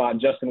 6th spot.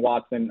 Justin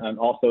Watson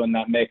also in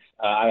that mix.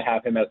 I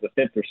have him as the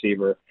 5th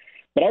receiver.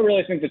 But I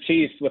really think the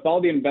Chiefs, with all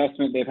the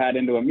investment they've had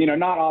into him,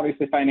 not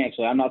obviously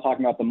financially. I'm not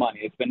talking about the money.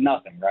 It's been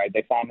nothing, right?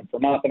 They signed him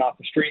for nothing off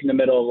the street in the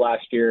middle of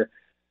last year.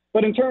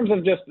 But in terms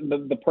of just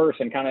the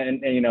person, kind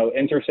of,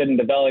 interested in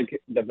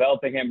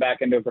developing him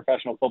back into a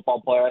professional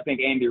football player, I think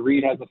Andy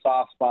Reid has a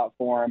soft spot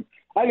for him.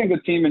 I think the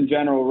team in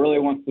general really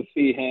wants to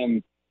see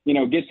him,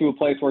 get to a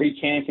place where he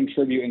can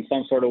contribute in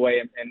some sort of way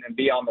and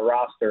be on the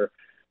roster.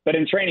 But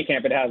in training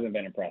camp, it hasn't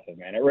been impressive,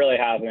 man. It really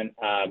hasn't.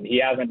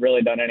 He hasn't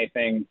really done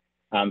anything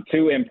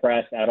to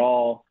impress at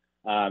all.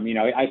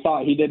 I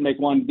thought he did make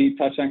one deep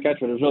touchdown catch,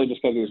 but it was really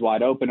just because he was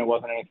wide open. It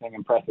wasn't anything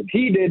impressive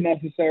he did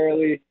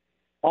necessarily.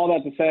 All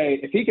that to say,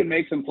 if he can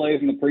make some plays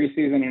in the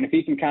preseason and if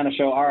he can kind of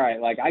show, all right,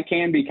 like I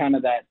can be kind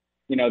of that,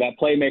 that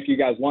playmaker you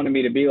guys wanted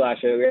me to be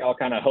last year, we all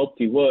kind of hoped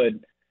he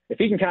would. If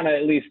he can kind of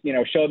at least,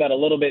 show that a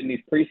little bit in these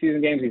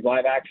preseason games, these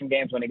live action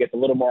games when he gets a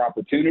little more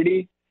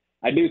opportunity,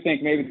 I do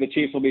think maybe the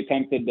Chiefs will be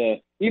tempted to,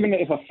 even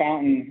if a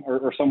Fountain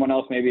or someone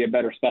else may be a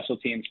better special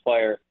teams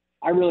player,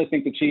 I really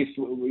think the Chiefs,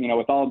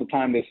 with all the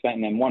time they spent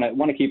in him, want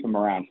to keep him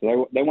around.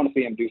 So they want to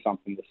see him do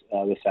something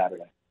this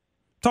Saturday.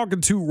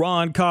 Talking to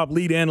Ron Kopp,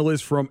 lead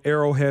analyst from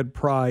Arrowhead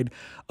Pride.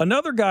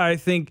 Another guy, I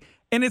think,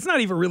 and it's not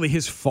even really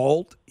his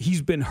fault,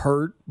 he's been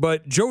hurt,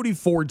 but Jody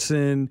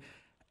Fortson,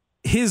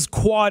 his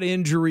quad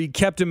injury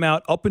kept him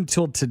out up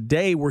until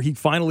today, where he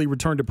finally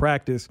returned to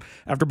practice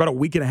after about a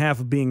week and a half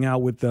of being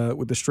out with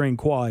the strained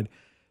quad.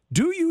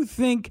 Do you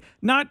think,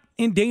 not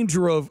in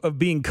danger of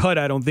being cut,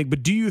 I don't think,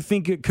 but do you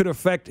think it could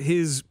affect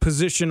his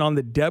position on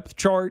the depth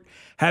chart,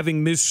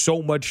 having missed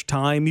so much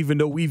time, even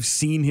though we've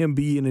seen him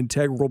be an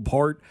integral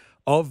part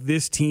of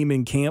this team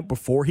in camp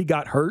before he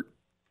got hurt?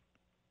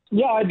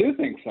 Yeah, I do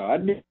think so. I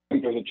do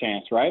think there's a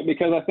chance, right?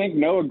 Because I think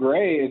Noah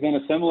Gray is in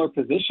a similar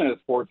position as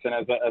Fortson,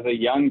 as a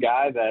young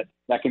guy that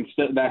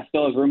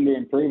still has room to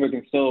improve. It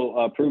can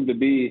still prove to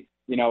be,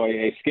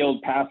 a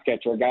skilled pass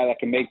catcher, a guy that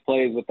can make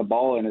plays with the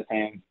ball in his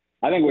hands.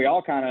 I think we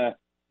all kind of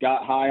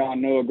got high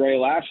on Noah Gray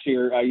last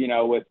year,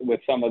 with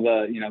some of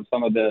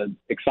the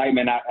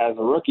excitement as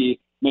a rookie.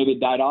 Maybe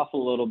it died off a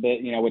little bit,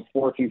 with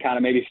Fortson kind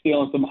of maybe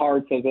stealing some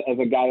hearts as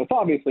a guy that's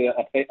obviously a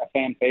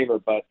fan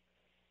favorite. But,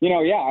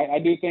 I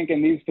do think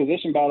in these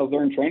position battles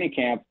during training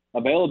camp,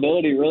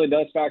 availability really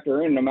does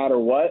factor in no matter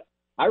what.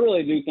 I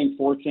really do think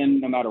Fortson,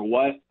 no matter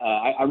what,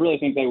 I really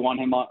think they want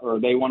him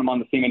on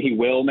the team, and he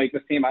will make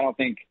this team. I don't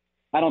think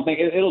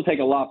it'll take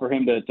a lot for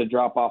him to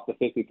drop off the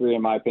 53,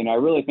 in my opinion. I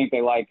really think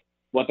they like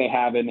what they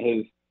have in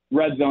his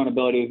red zone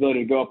ability, his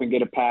ability to go up and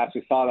get a pass.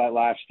 We saw that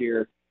last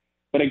year.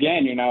 But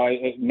again,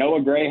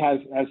 Noah Gray has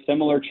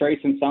similar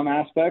traits in some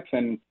aspects,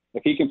 and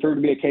if he can prove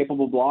to be a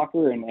capable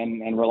blocker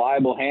and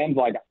reliable hands,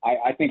 like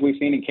I think we've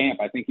seen in camp,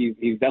 I think he's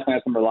definitely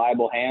has some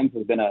reliable hands,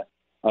 has been a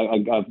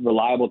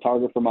reliable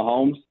target for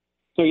Mahomes.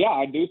 So, yeah,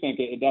 I do think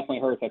it definitely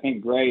hurts. I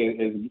think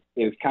Gray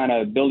is kind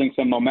of building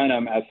some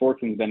momentum as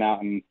Fortson's been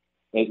out, and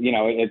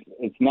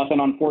it's nothing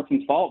on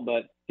Fortson's fault,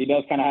 but he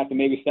does kind of have to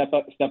maybe step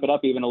it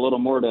up even a little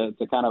more to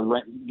kind of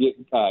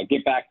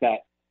get back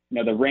that,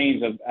 the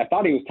reins of. I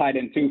thought he was tied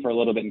in too for a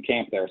little bit in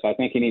camp there, so I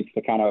think he needs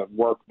to kind of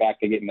work back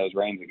to getting those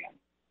reins again.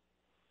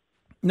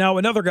 Now,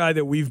 another guy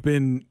that we've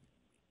been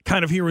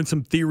kind of hearing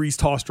some theories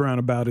tossed around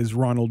about is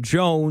Ronald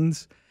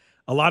Jones.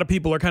 A lot of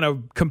people are kind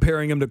of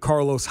comparing him to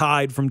Carlos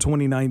Hyde from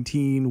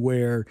 2019,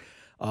 where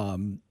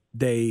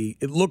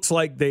it looks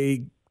like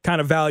they kind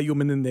of value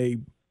him, and then they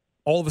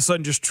all of a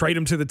sudden just trade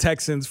him to the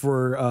Texans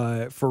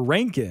for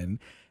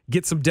Rankin,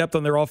 get some depth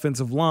on their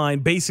offensive line,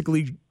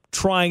 basically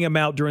trying him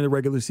out during the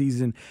regular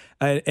season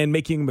and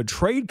making him a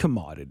trade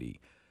commodity.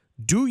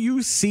 Do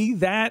you see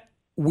that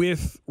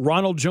with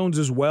Ronald Jones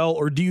as well,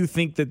 or do you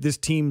think that this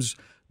team's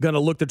going to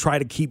look to try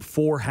to keep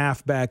 4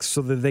 halfbacks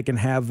so that they can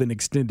have an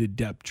extended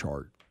depth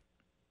chart?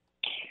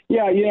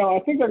 Yeah, I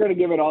think they're going to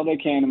give it all they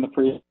can in the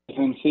preseason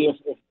and see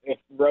if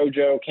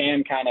Rojo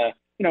can kind of,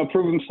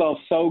 prove himself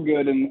so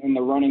good in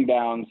the running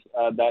downs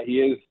that he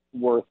is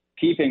worth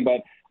keeping.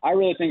 But I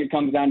really think it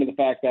comes down to the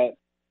fact that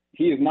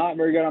he is not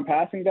very good on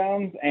passing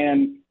downs.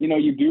 And,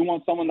 you do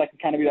want someone that can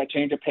kind of be that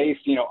change of pace,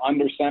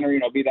 under center,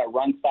 be that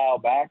run style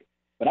back.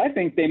 But I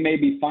think they may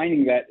be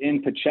finding that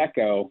in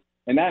Pacheco,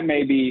 and that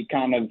may be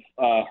kind of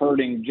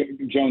hurting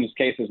Jones'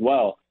 case as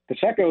well.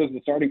 Pacheco is the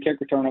starting kick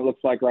returner, it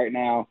looks like right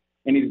now,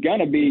 and he's going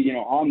to be,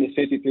 on this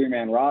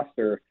 53-man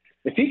roster.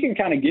 If he can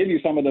kind of give you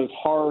some of those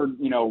hard,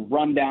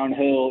 run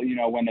downhill,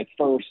 when it's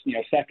first,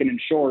 second and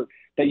short,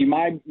 that you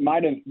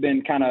might have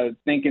been kind of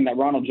thinking that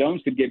Ronald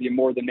Jones could give you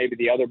more than maybe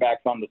the other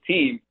backs on the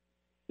team.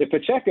 If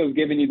Pacheco's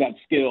giving you that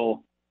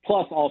skill,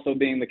 plus also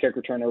being the kick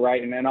returner,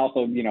 right, and then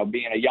also,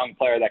 being a young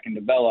player that can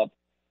develop,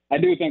 I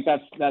do think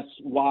that's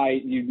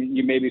why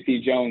you maybe see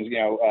Jones,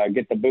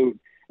 get the boot.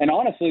 And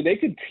honestly, they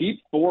could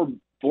keep four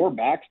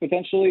backs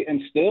potentially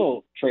and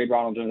still trade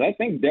Ronald Jones. I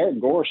think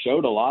Derek Gore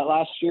showed a lot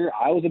last year.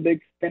 I was a big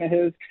fan of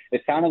his.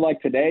 It sounded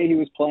like today he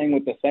was playing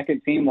with the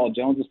second team while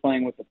Jones was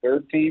playing with the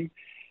third team.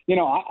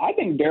 I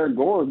think Derek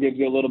Gore gives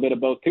you a little bit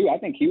of both too. I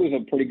think he was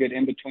a pretty good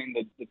in between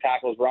the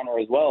tackles runner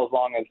as well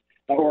as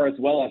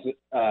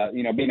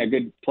being a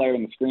good player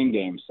in the screen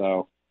game.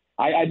 So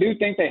I do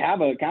think they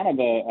have a kind of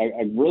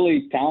a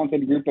really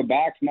talented group of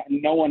backs.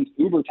 No one's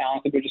uber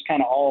talented, but just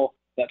kind of all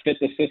that fit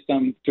the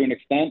system to an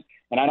extent.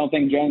 And I don't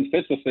think Jones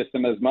fits the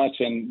system as much.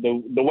 And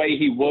the way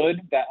he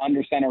would, that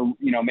under center,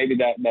 maybe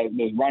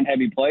those run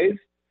heavy plays,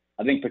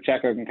 I think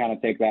Pacheco can kind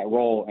of take that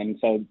role. And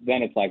so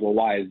then it's like, well,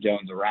 why is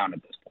Jones around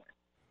at this point?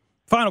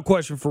 Final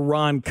question for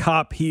Ron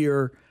Kopp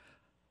here.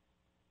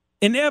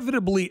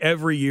 Inevitably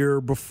every year,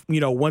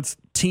 once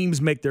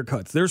teams make their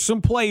cuts. There's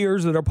some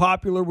players that are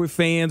popular with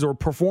fans or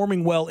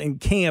performing well in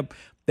camp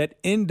that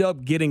end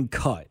up getting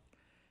cut.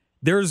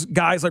 There's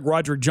guys like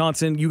Roderick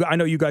Johnson. I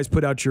know you guys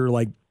put out your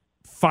like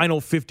final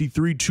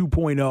 53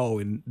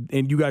 2.0,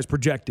 and you guys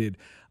projected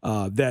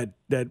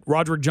that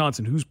Roderick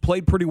Johnson, who's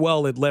played pretty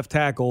well at left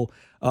tackle,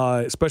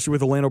 especially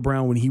with Orlando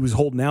Brown when he was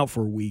holding out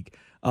for a week,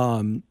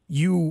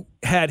 you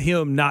had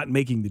him not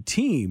making the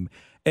team.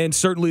 And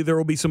certainly there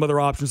will be some other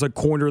options like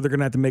corner. They're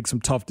going to have to make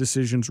some tough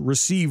decisions.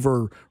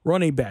 Receiver,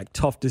 running back,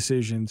 tough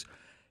decisions.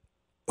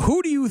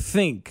 Who do you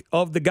think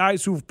of the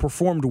guys who've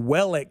performed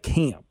well at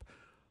camp?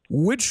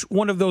 Which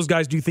one of those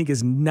guys do you think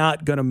is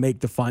not going to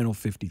make the final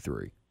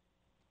 53?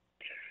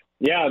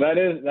 Yeah, that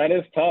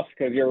is tough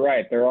because you're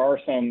right. There are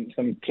some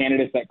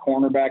candidates at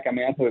cornerback. I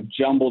mean, that's a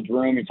jumbled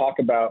room. You talk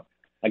about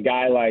a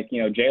guy like,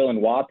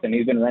 Jalen Watson.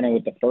 He's been running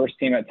with the first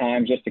team at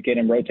times just to get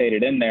him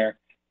rotated in there.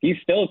 He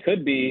still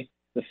could be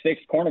the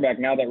sixth cornerback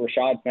now that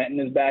Rashad Fenton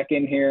is back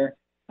in here.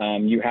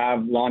 You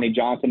have Lonnie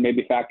Johnson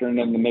maybe factoring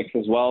in the mix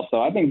as well.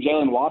 So I think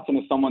Jalen Watson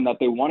is someone that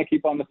they want to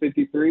keep on the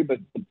 53, but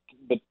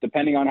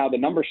depending on how the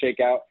numbers shake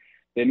out,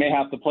 they may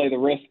have to play the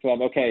risk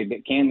of, okay,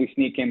 can we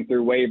sneak him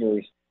through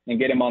waivers and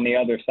get him on the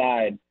other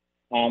side?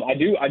 I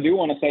do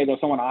want to say, though,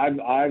 someone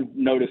I've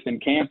noticed in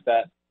camp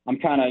that I'm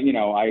kind of,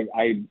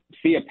 I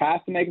see a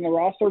path to making the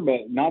roster,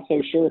 but not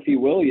so sure if he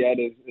will yet,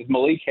 is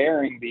Malik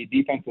Herring, the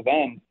defensive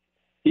end.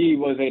 He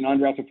was an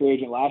undrafted free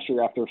agent last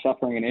year after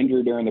suffering an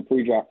injury during the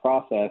pre-draft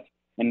process.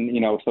 And,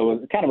 so it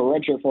was kind of a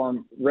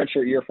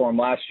redshirt year for him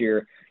last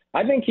year.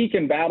 I think he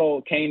can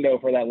battle Kando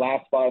for that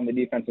last spot in the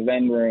defensive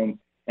end room.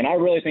 And I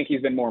really think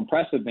he's been more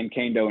impressive than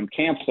Kando in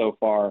camp so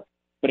far.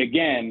 But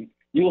again,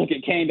 you look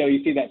at Kando,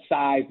 you see that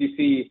size, you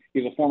see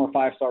he's a former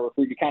 5-star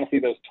recruit, you kind of see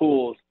those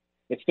tools.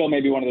 It's still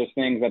maybe one of those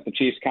things that the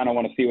Chiefs kind of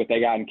want to see what they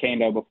got in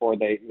Kando before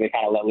they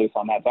kind of let loose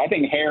on that. So I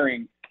think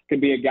Herring could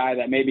be a guy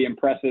that may be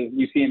impressive.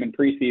 You see him in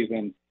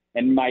preseason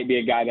and might be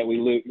a guy that we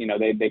lose.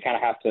 They kind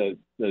of have to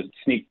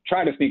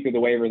try to sneak through the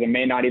waivers and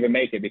may not even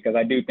make it because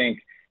I do think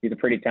he's a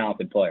pretty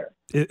talented player.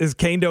 Is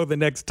Kando the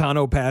next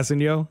Tano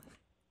Passanio?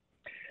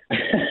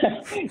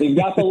 He's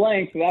got the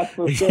length, that's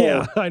for sure.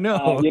 Yeah, I know.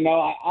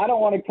 I don't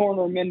want to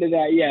corner him into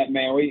that yet,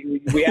 man.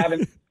 We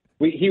haven't.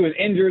 He was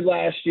injured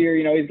last year.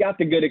 He's got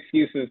the good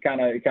excuses kind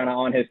of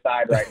on his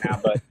side right now.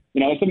 But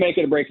it's a make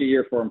it or break a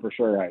year for him for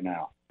sure right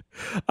now.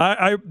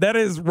 That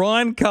is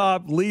Ron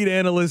Kopp, lead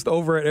analyst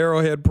over at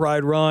Arrowhead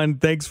Pride. Ron,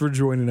 thanks for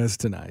joining us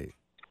tonight.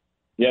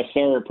 Yes,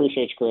 sir.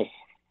 Appreciate you, Chris.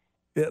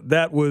 Yeah,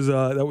 that was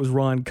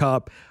Ron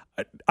Kopp.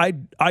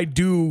 I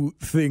do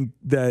think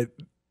that,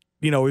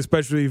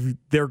 especially if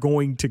they're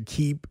going to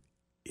keep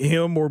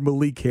him or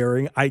Malik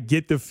Herring, I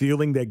get the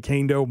feeling that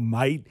Kando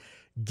might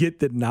get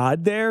the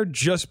nod there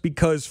just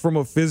because from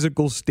a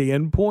physical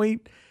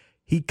standpoint,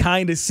 he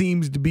kind of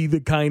seems to be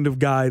the kind of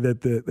guy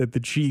that the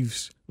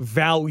Chiefs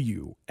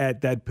value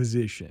at that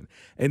position.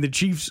 And the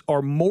Chiefs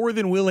are more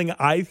than willing,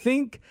 I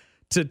think,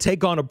 to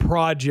take on a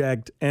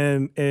project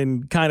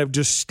and kind of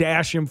just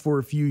stash him for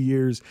a few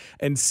years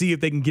and see if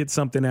they can get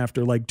something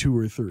after like 2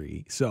 or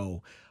 3.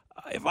 So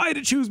if I had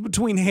to choose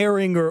between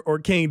Herring or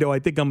Kando, I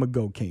think I'm going to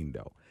go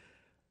Kando.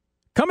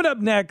 Coming up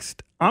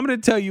next, I'm going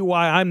to tell you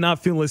why I'm not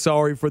feeling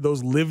sorry for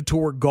those Live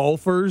Tour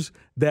golfers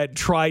that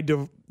tried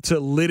to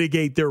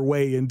litigate their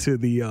way into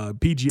the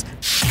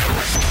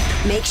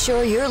PGA. Make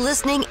sure you're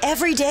listening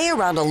every day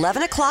around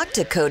 11 o'clock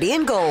to Cody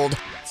and Gold.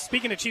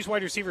 Speaking of Chiefs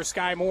wide receiver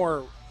Sky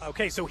Moore,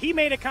 okay, so he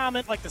made a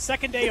comment like the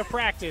second day of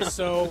practice,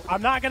 so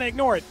I'm not going to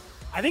ignore it.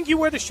 I think you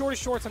wear the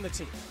shortest shorts on the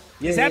team.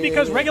 Is that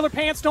because regular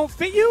pants don't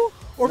fit you,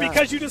 or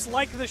because you just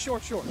like the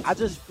short shorts? I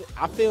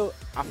feel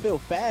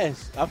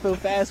fast. I feel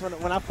fast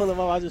when I pull them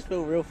up. I just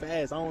feel real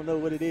fast. I don't know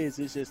what it is.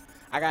 It's just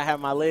I gotta have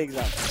my legs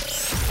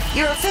out.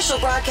 Your official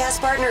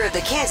broadcast partner of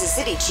the Kansas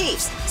City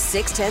Chiefs,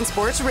 610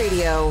 Sports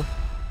Radio.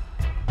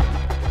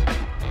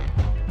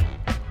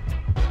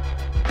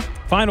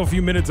 Final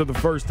few minutes of the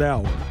first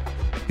hour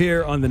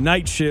here on the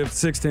night shift,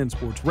 610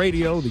 Sports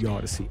Radio, the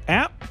Odyssey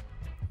app.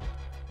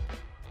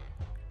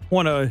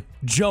 Want to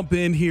jump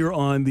in here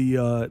on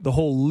the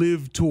whole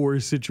Live Tour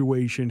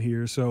situation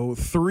here. So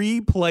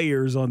 3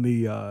 players on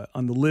the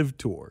Live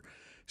Tour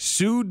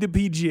sued the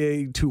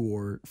PGA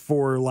Tour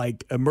for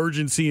like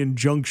emergency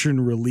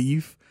injunction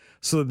relief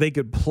so that they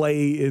could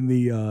play in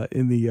the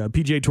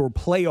PGA Tour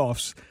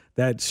playoffs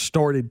that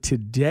started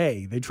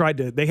today.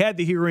 They had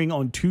the hearing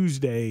on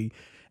Tuesday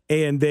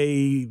and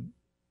they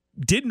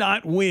did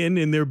not win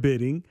in their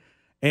bidding.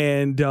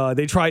 And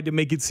they tried to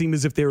make it seem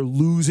as if they're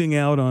losing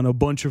out on a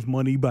bunch of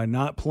money by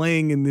not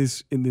playing in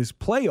this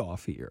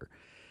playoff here.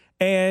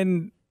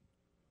 And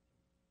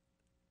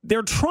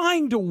they're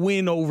trying to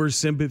win over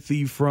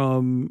sympathy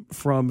from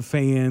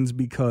fans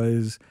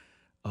because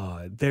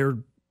they're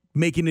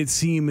making it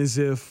seem as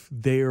if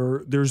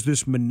there's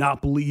this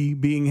monopoly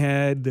being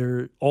had.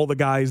 All the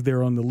guys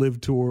there on the Live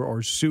Tour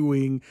are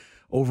suing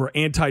over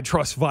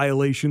antitrust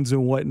violations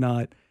and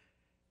whatnot.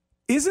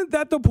 Isn't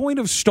that the point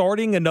of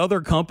starting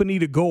another company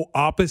to go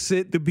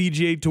opposite the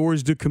PGA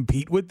Tours to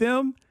compete with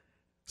them?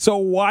 So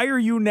why are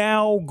you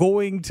now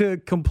going to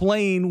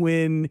complain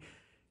when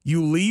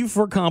you leave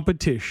for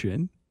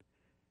competition,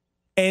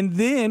 and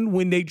then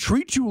when they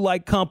treat you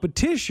like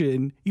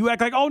competition, you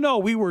act like, oh no,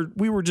 we weren't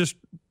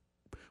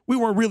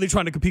really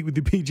trying to compete with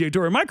the PGA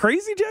Tour. Am I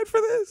crazy, Jed,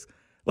 for this?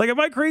 Like,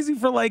 am I crazy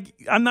for, like,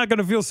 I'm not going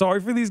to feel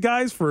sorry for these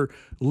guys for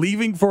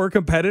leaving for a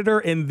competitor,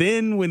 and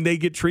then when they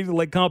get treated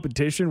like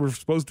competition, we're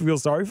supposed to feel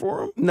sorry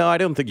for them? No, I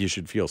don't think you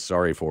should feel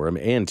sorry for them.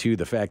 And, too,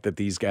 the fact that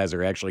these guys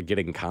are actually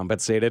getting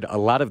compensated, a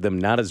lot of them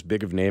not as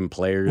big of name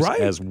players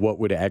as what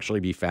would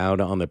actually be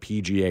found on the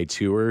PGA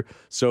Tour.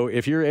 So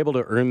if you're able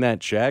to earn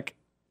that check,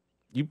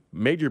 you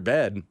made your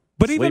bed.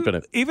 But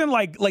even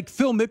like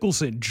Phil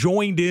Mickelson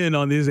joined in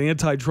on this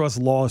antitrust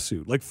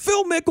lawsuit. Like,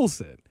 Phil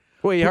Mickelson.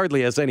 Well, he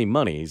hardly has any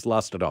money. He's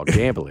lost it all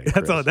gambling.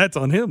 That's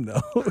on him,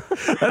 though.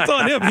 That's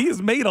on him. He has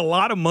made a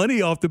lot of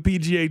money off the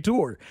PGA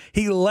Tour.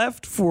 He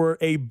left for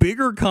a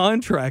bigger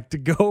contract to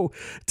go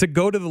to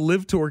the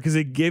LIV Tour because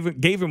it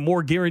gave him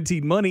more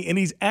guaranteed money, and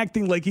he's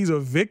acting like he's a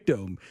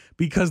victim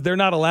because they're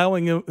not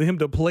allowing him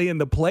to play in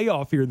the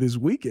playoff here this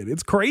weekend.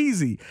 It's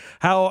crazy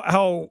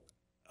how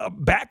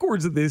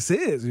backwards this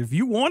is. If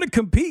you want to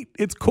compete,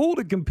 it's cool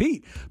to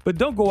compete, but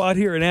don't go out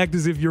here and act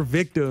as if you're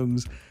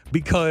victims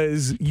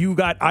because you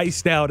got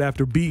iced out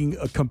after being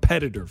a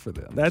competitor for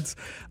them.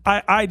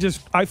 I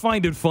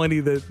find it funny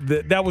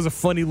that was a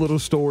funny little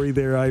story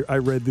there I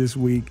read this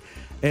week,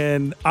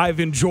 and I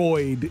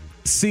enjoyed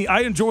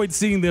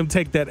seeing them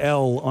take that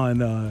L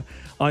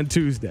on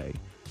Tuesday.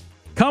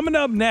 Coming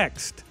up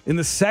next in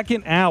the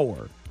second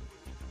hour,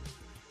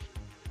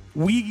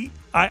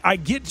 I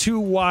get to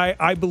why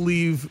I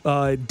believe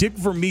Dick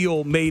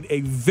Vermeil made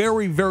a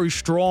very, very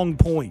strong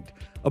point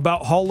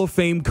about Hall of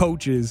Fame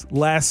coaches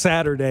last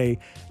Saturday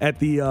at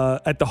the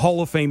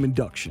Hall of Fame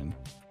induction.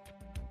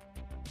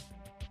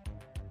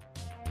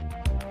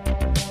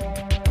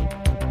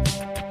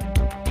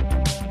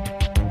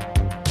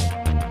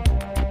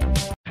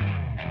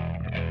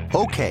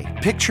 Okay,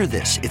 picture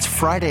this. It's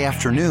Friday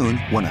afternoon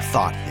when a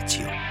thought hits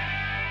you.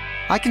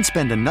 I can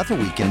spend another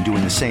weekend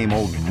doing the same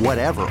old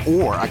whatever,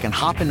 or I can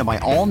hop into my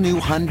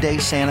all-new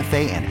Hyundai Santa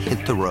Fe and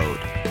hit the road.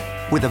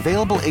 With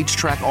available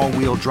H-Track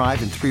all-wheel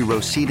drive and 3-row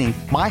seating,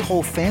 my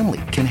whole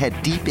family can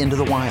head deep into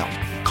the wild.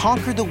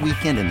 Conquer the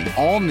weekend in the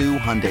all-new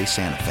Hyundai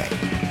Santa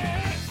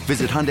Fe.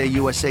 Visit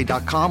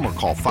HyundaiUSA.com or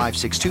call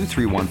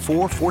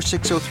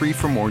 562-314-4603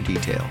 for more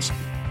details.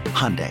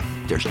 Hyundai,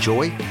 there's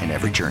joy in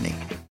every journey.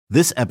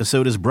 This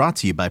episode is brought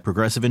to you by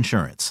Progressive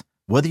Insurance.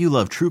 Whether you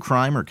love true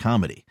crime or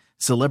comedy,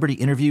 celebrity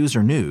interviews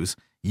or news,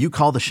 you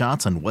call the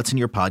shots on what's in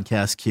your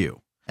podcast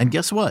queue. And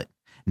guess what?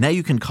 Now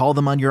you can call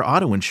them on your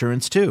auto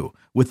insurance too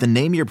with the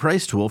Name Your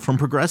Price tool from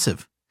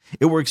Progressive.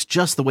 It works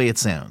just the way it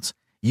sounds.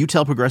 You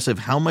tell Progressive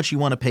how much you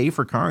want to pay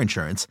for car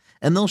insurance,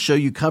 and they'll show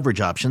you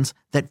coverage options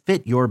that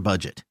fit your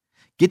budget.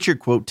 Get your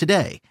quote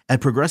today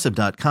at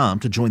Progressive.com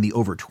to join the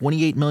over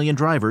 28 million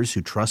drivers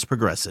who trust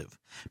Progressive.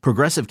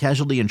 Progressive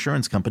Casualty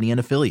Insurance Company and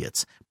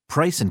Affiliates.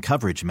 Price and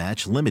coverage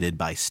match limited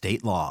by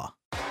state law.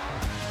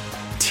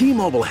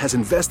 T-Mobile has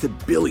invested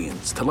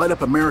billions to light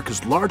up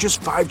America's largest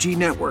 5G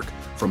network,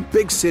 from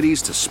big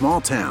cities to small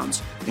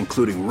towns,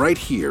 including right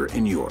here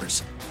in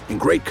yours. And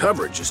great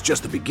coverage is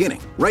just the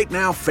beginning. Right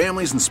now,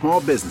 families and small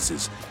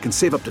businesses can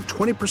save up to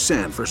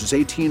 20% versus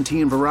AT&T and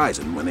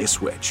Verizon when they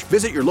switch.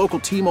 Visit your local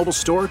T-Mobile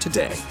store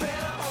today.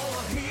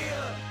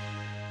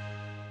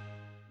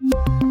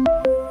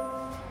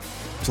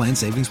 Plan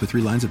savings with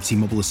 3 lines of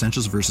T-Mobile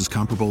Essentials versus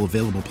comparable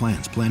available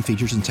plans. Plan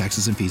features and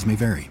taxes and fees may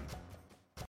vary.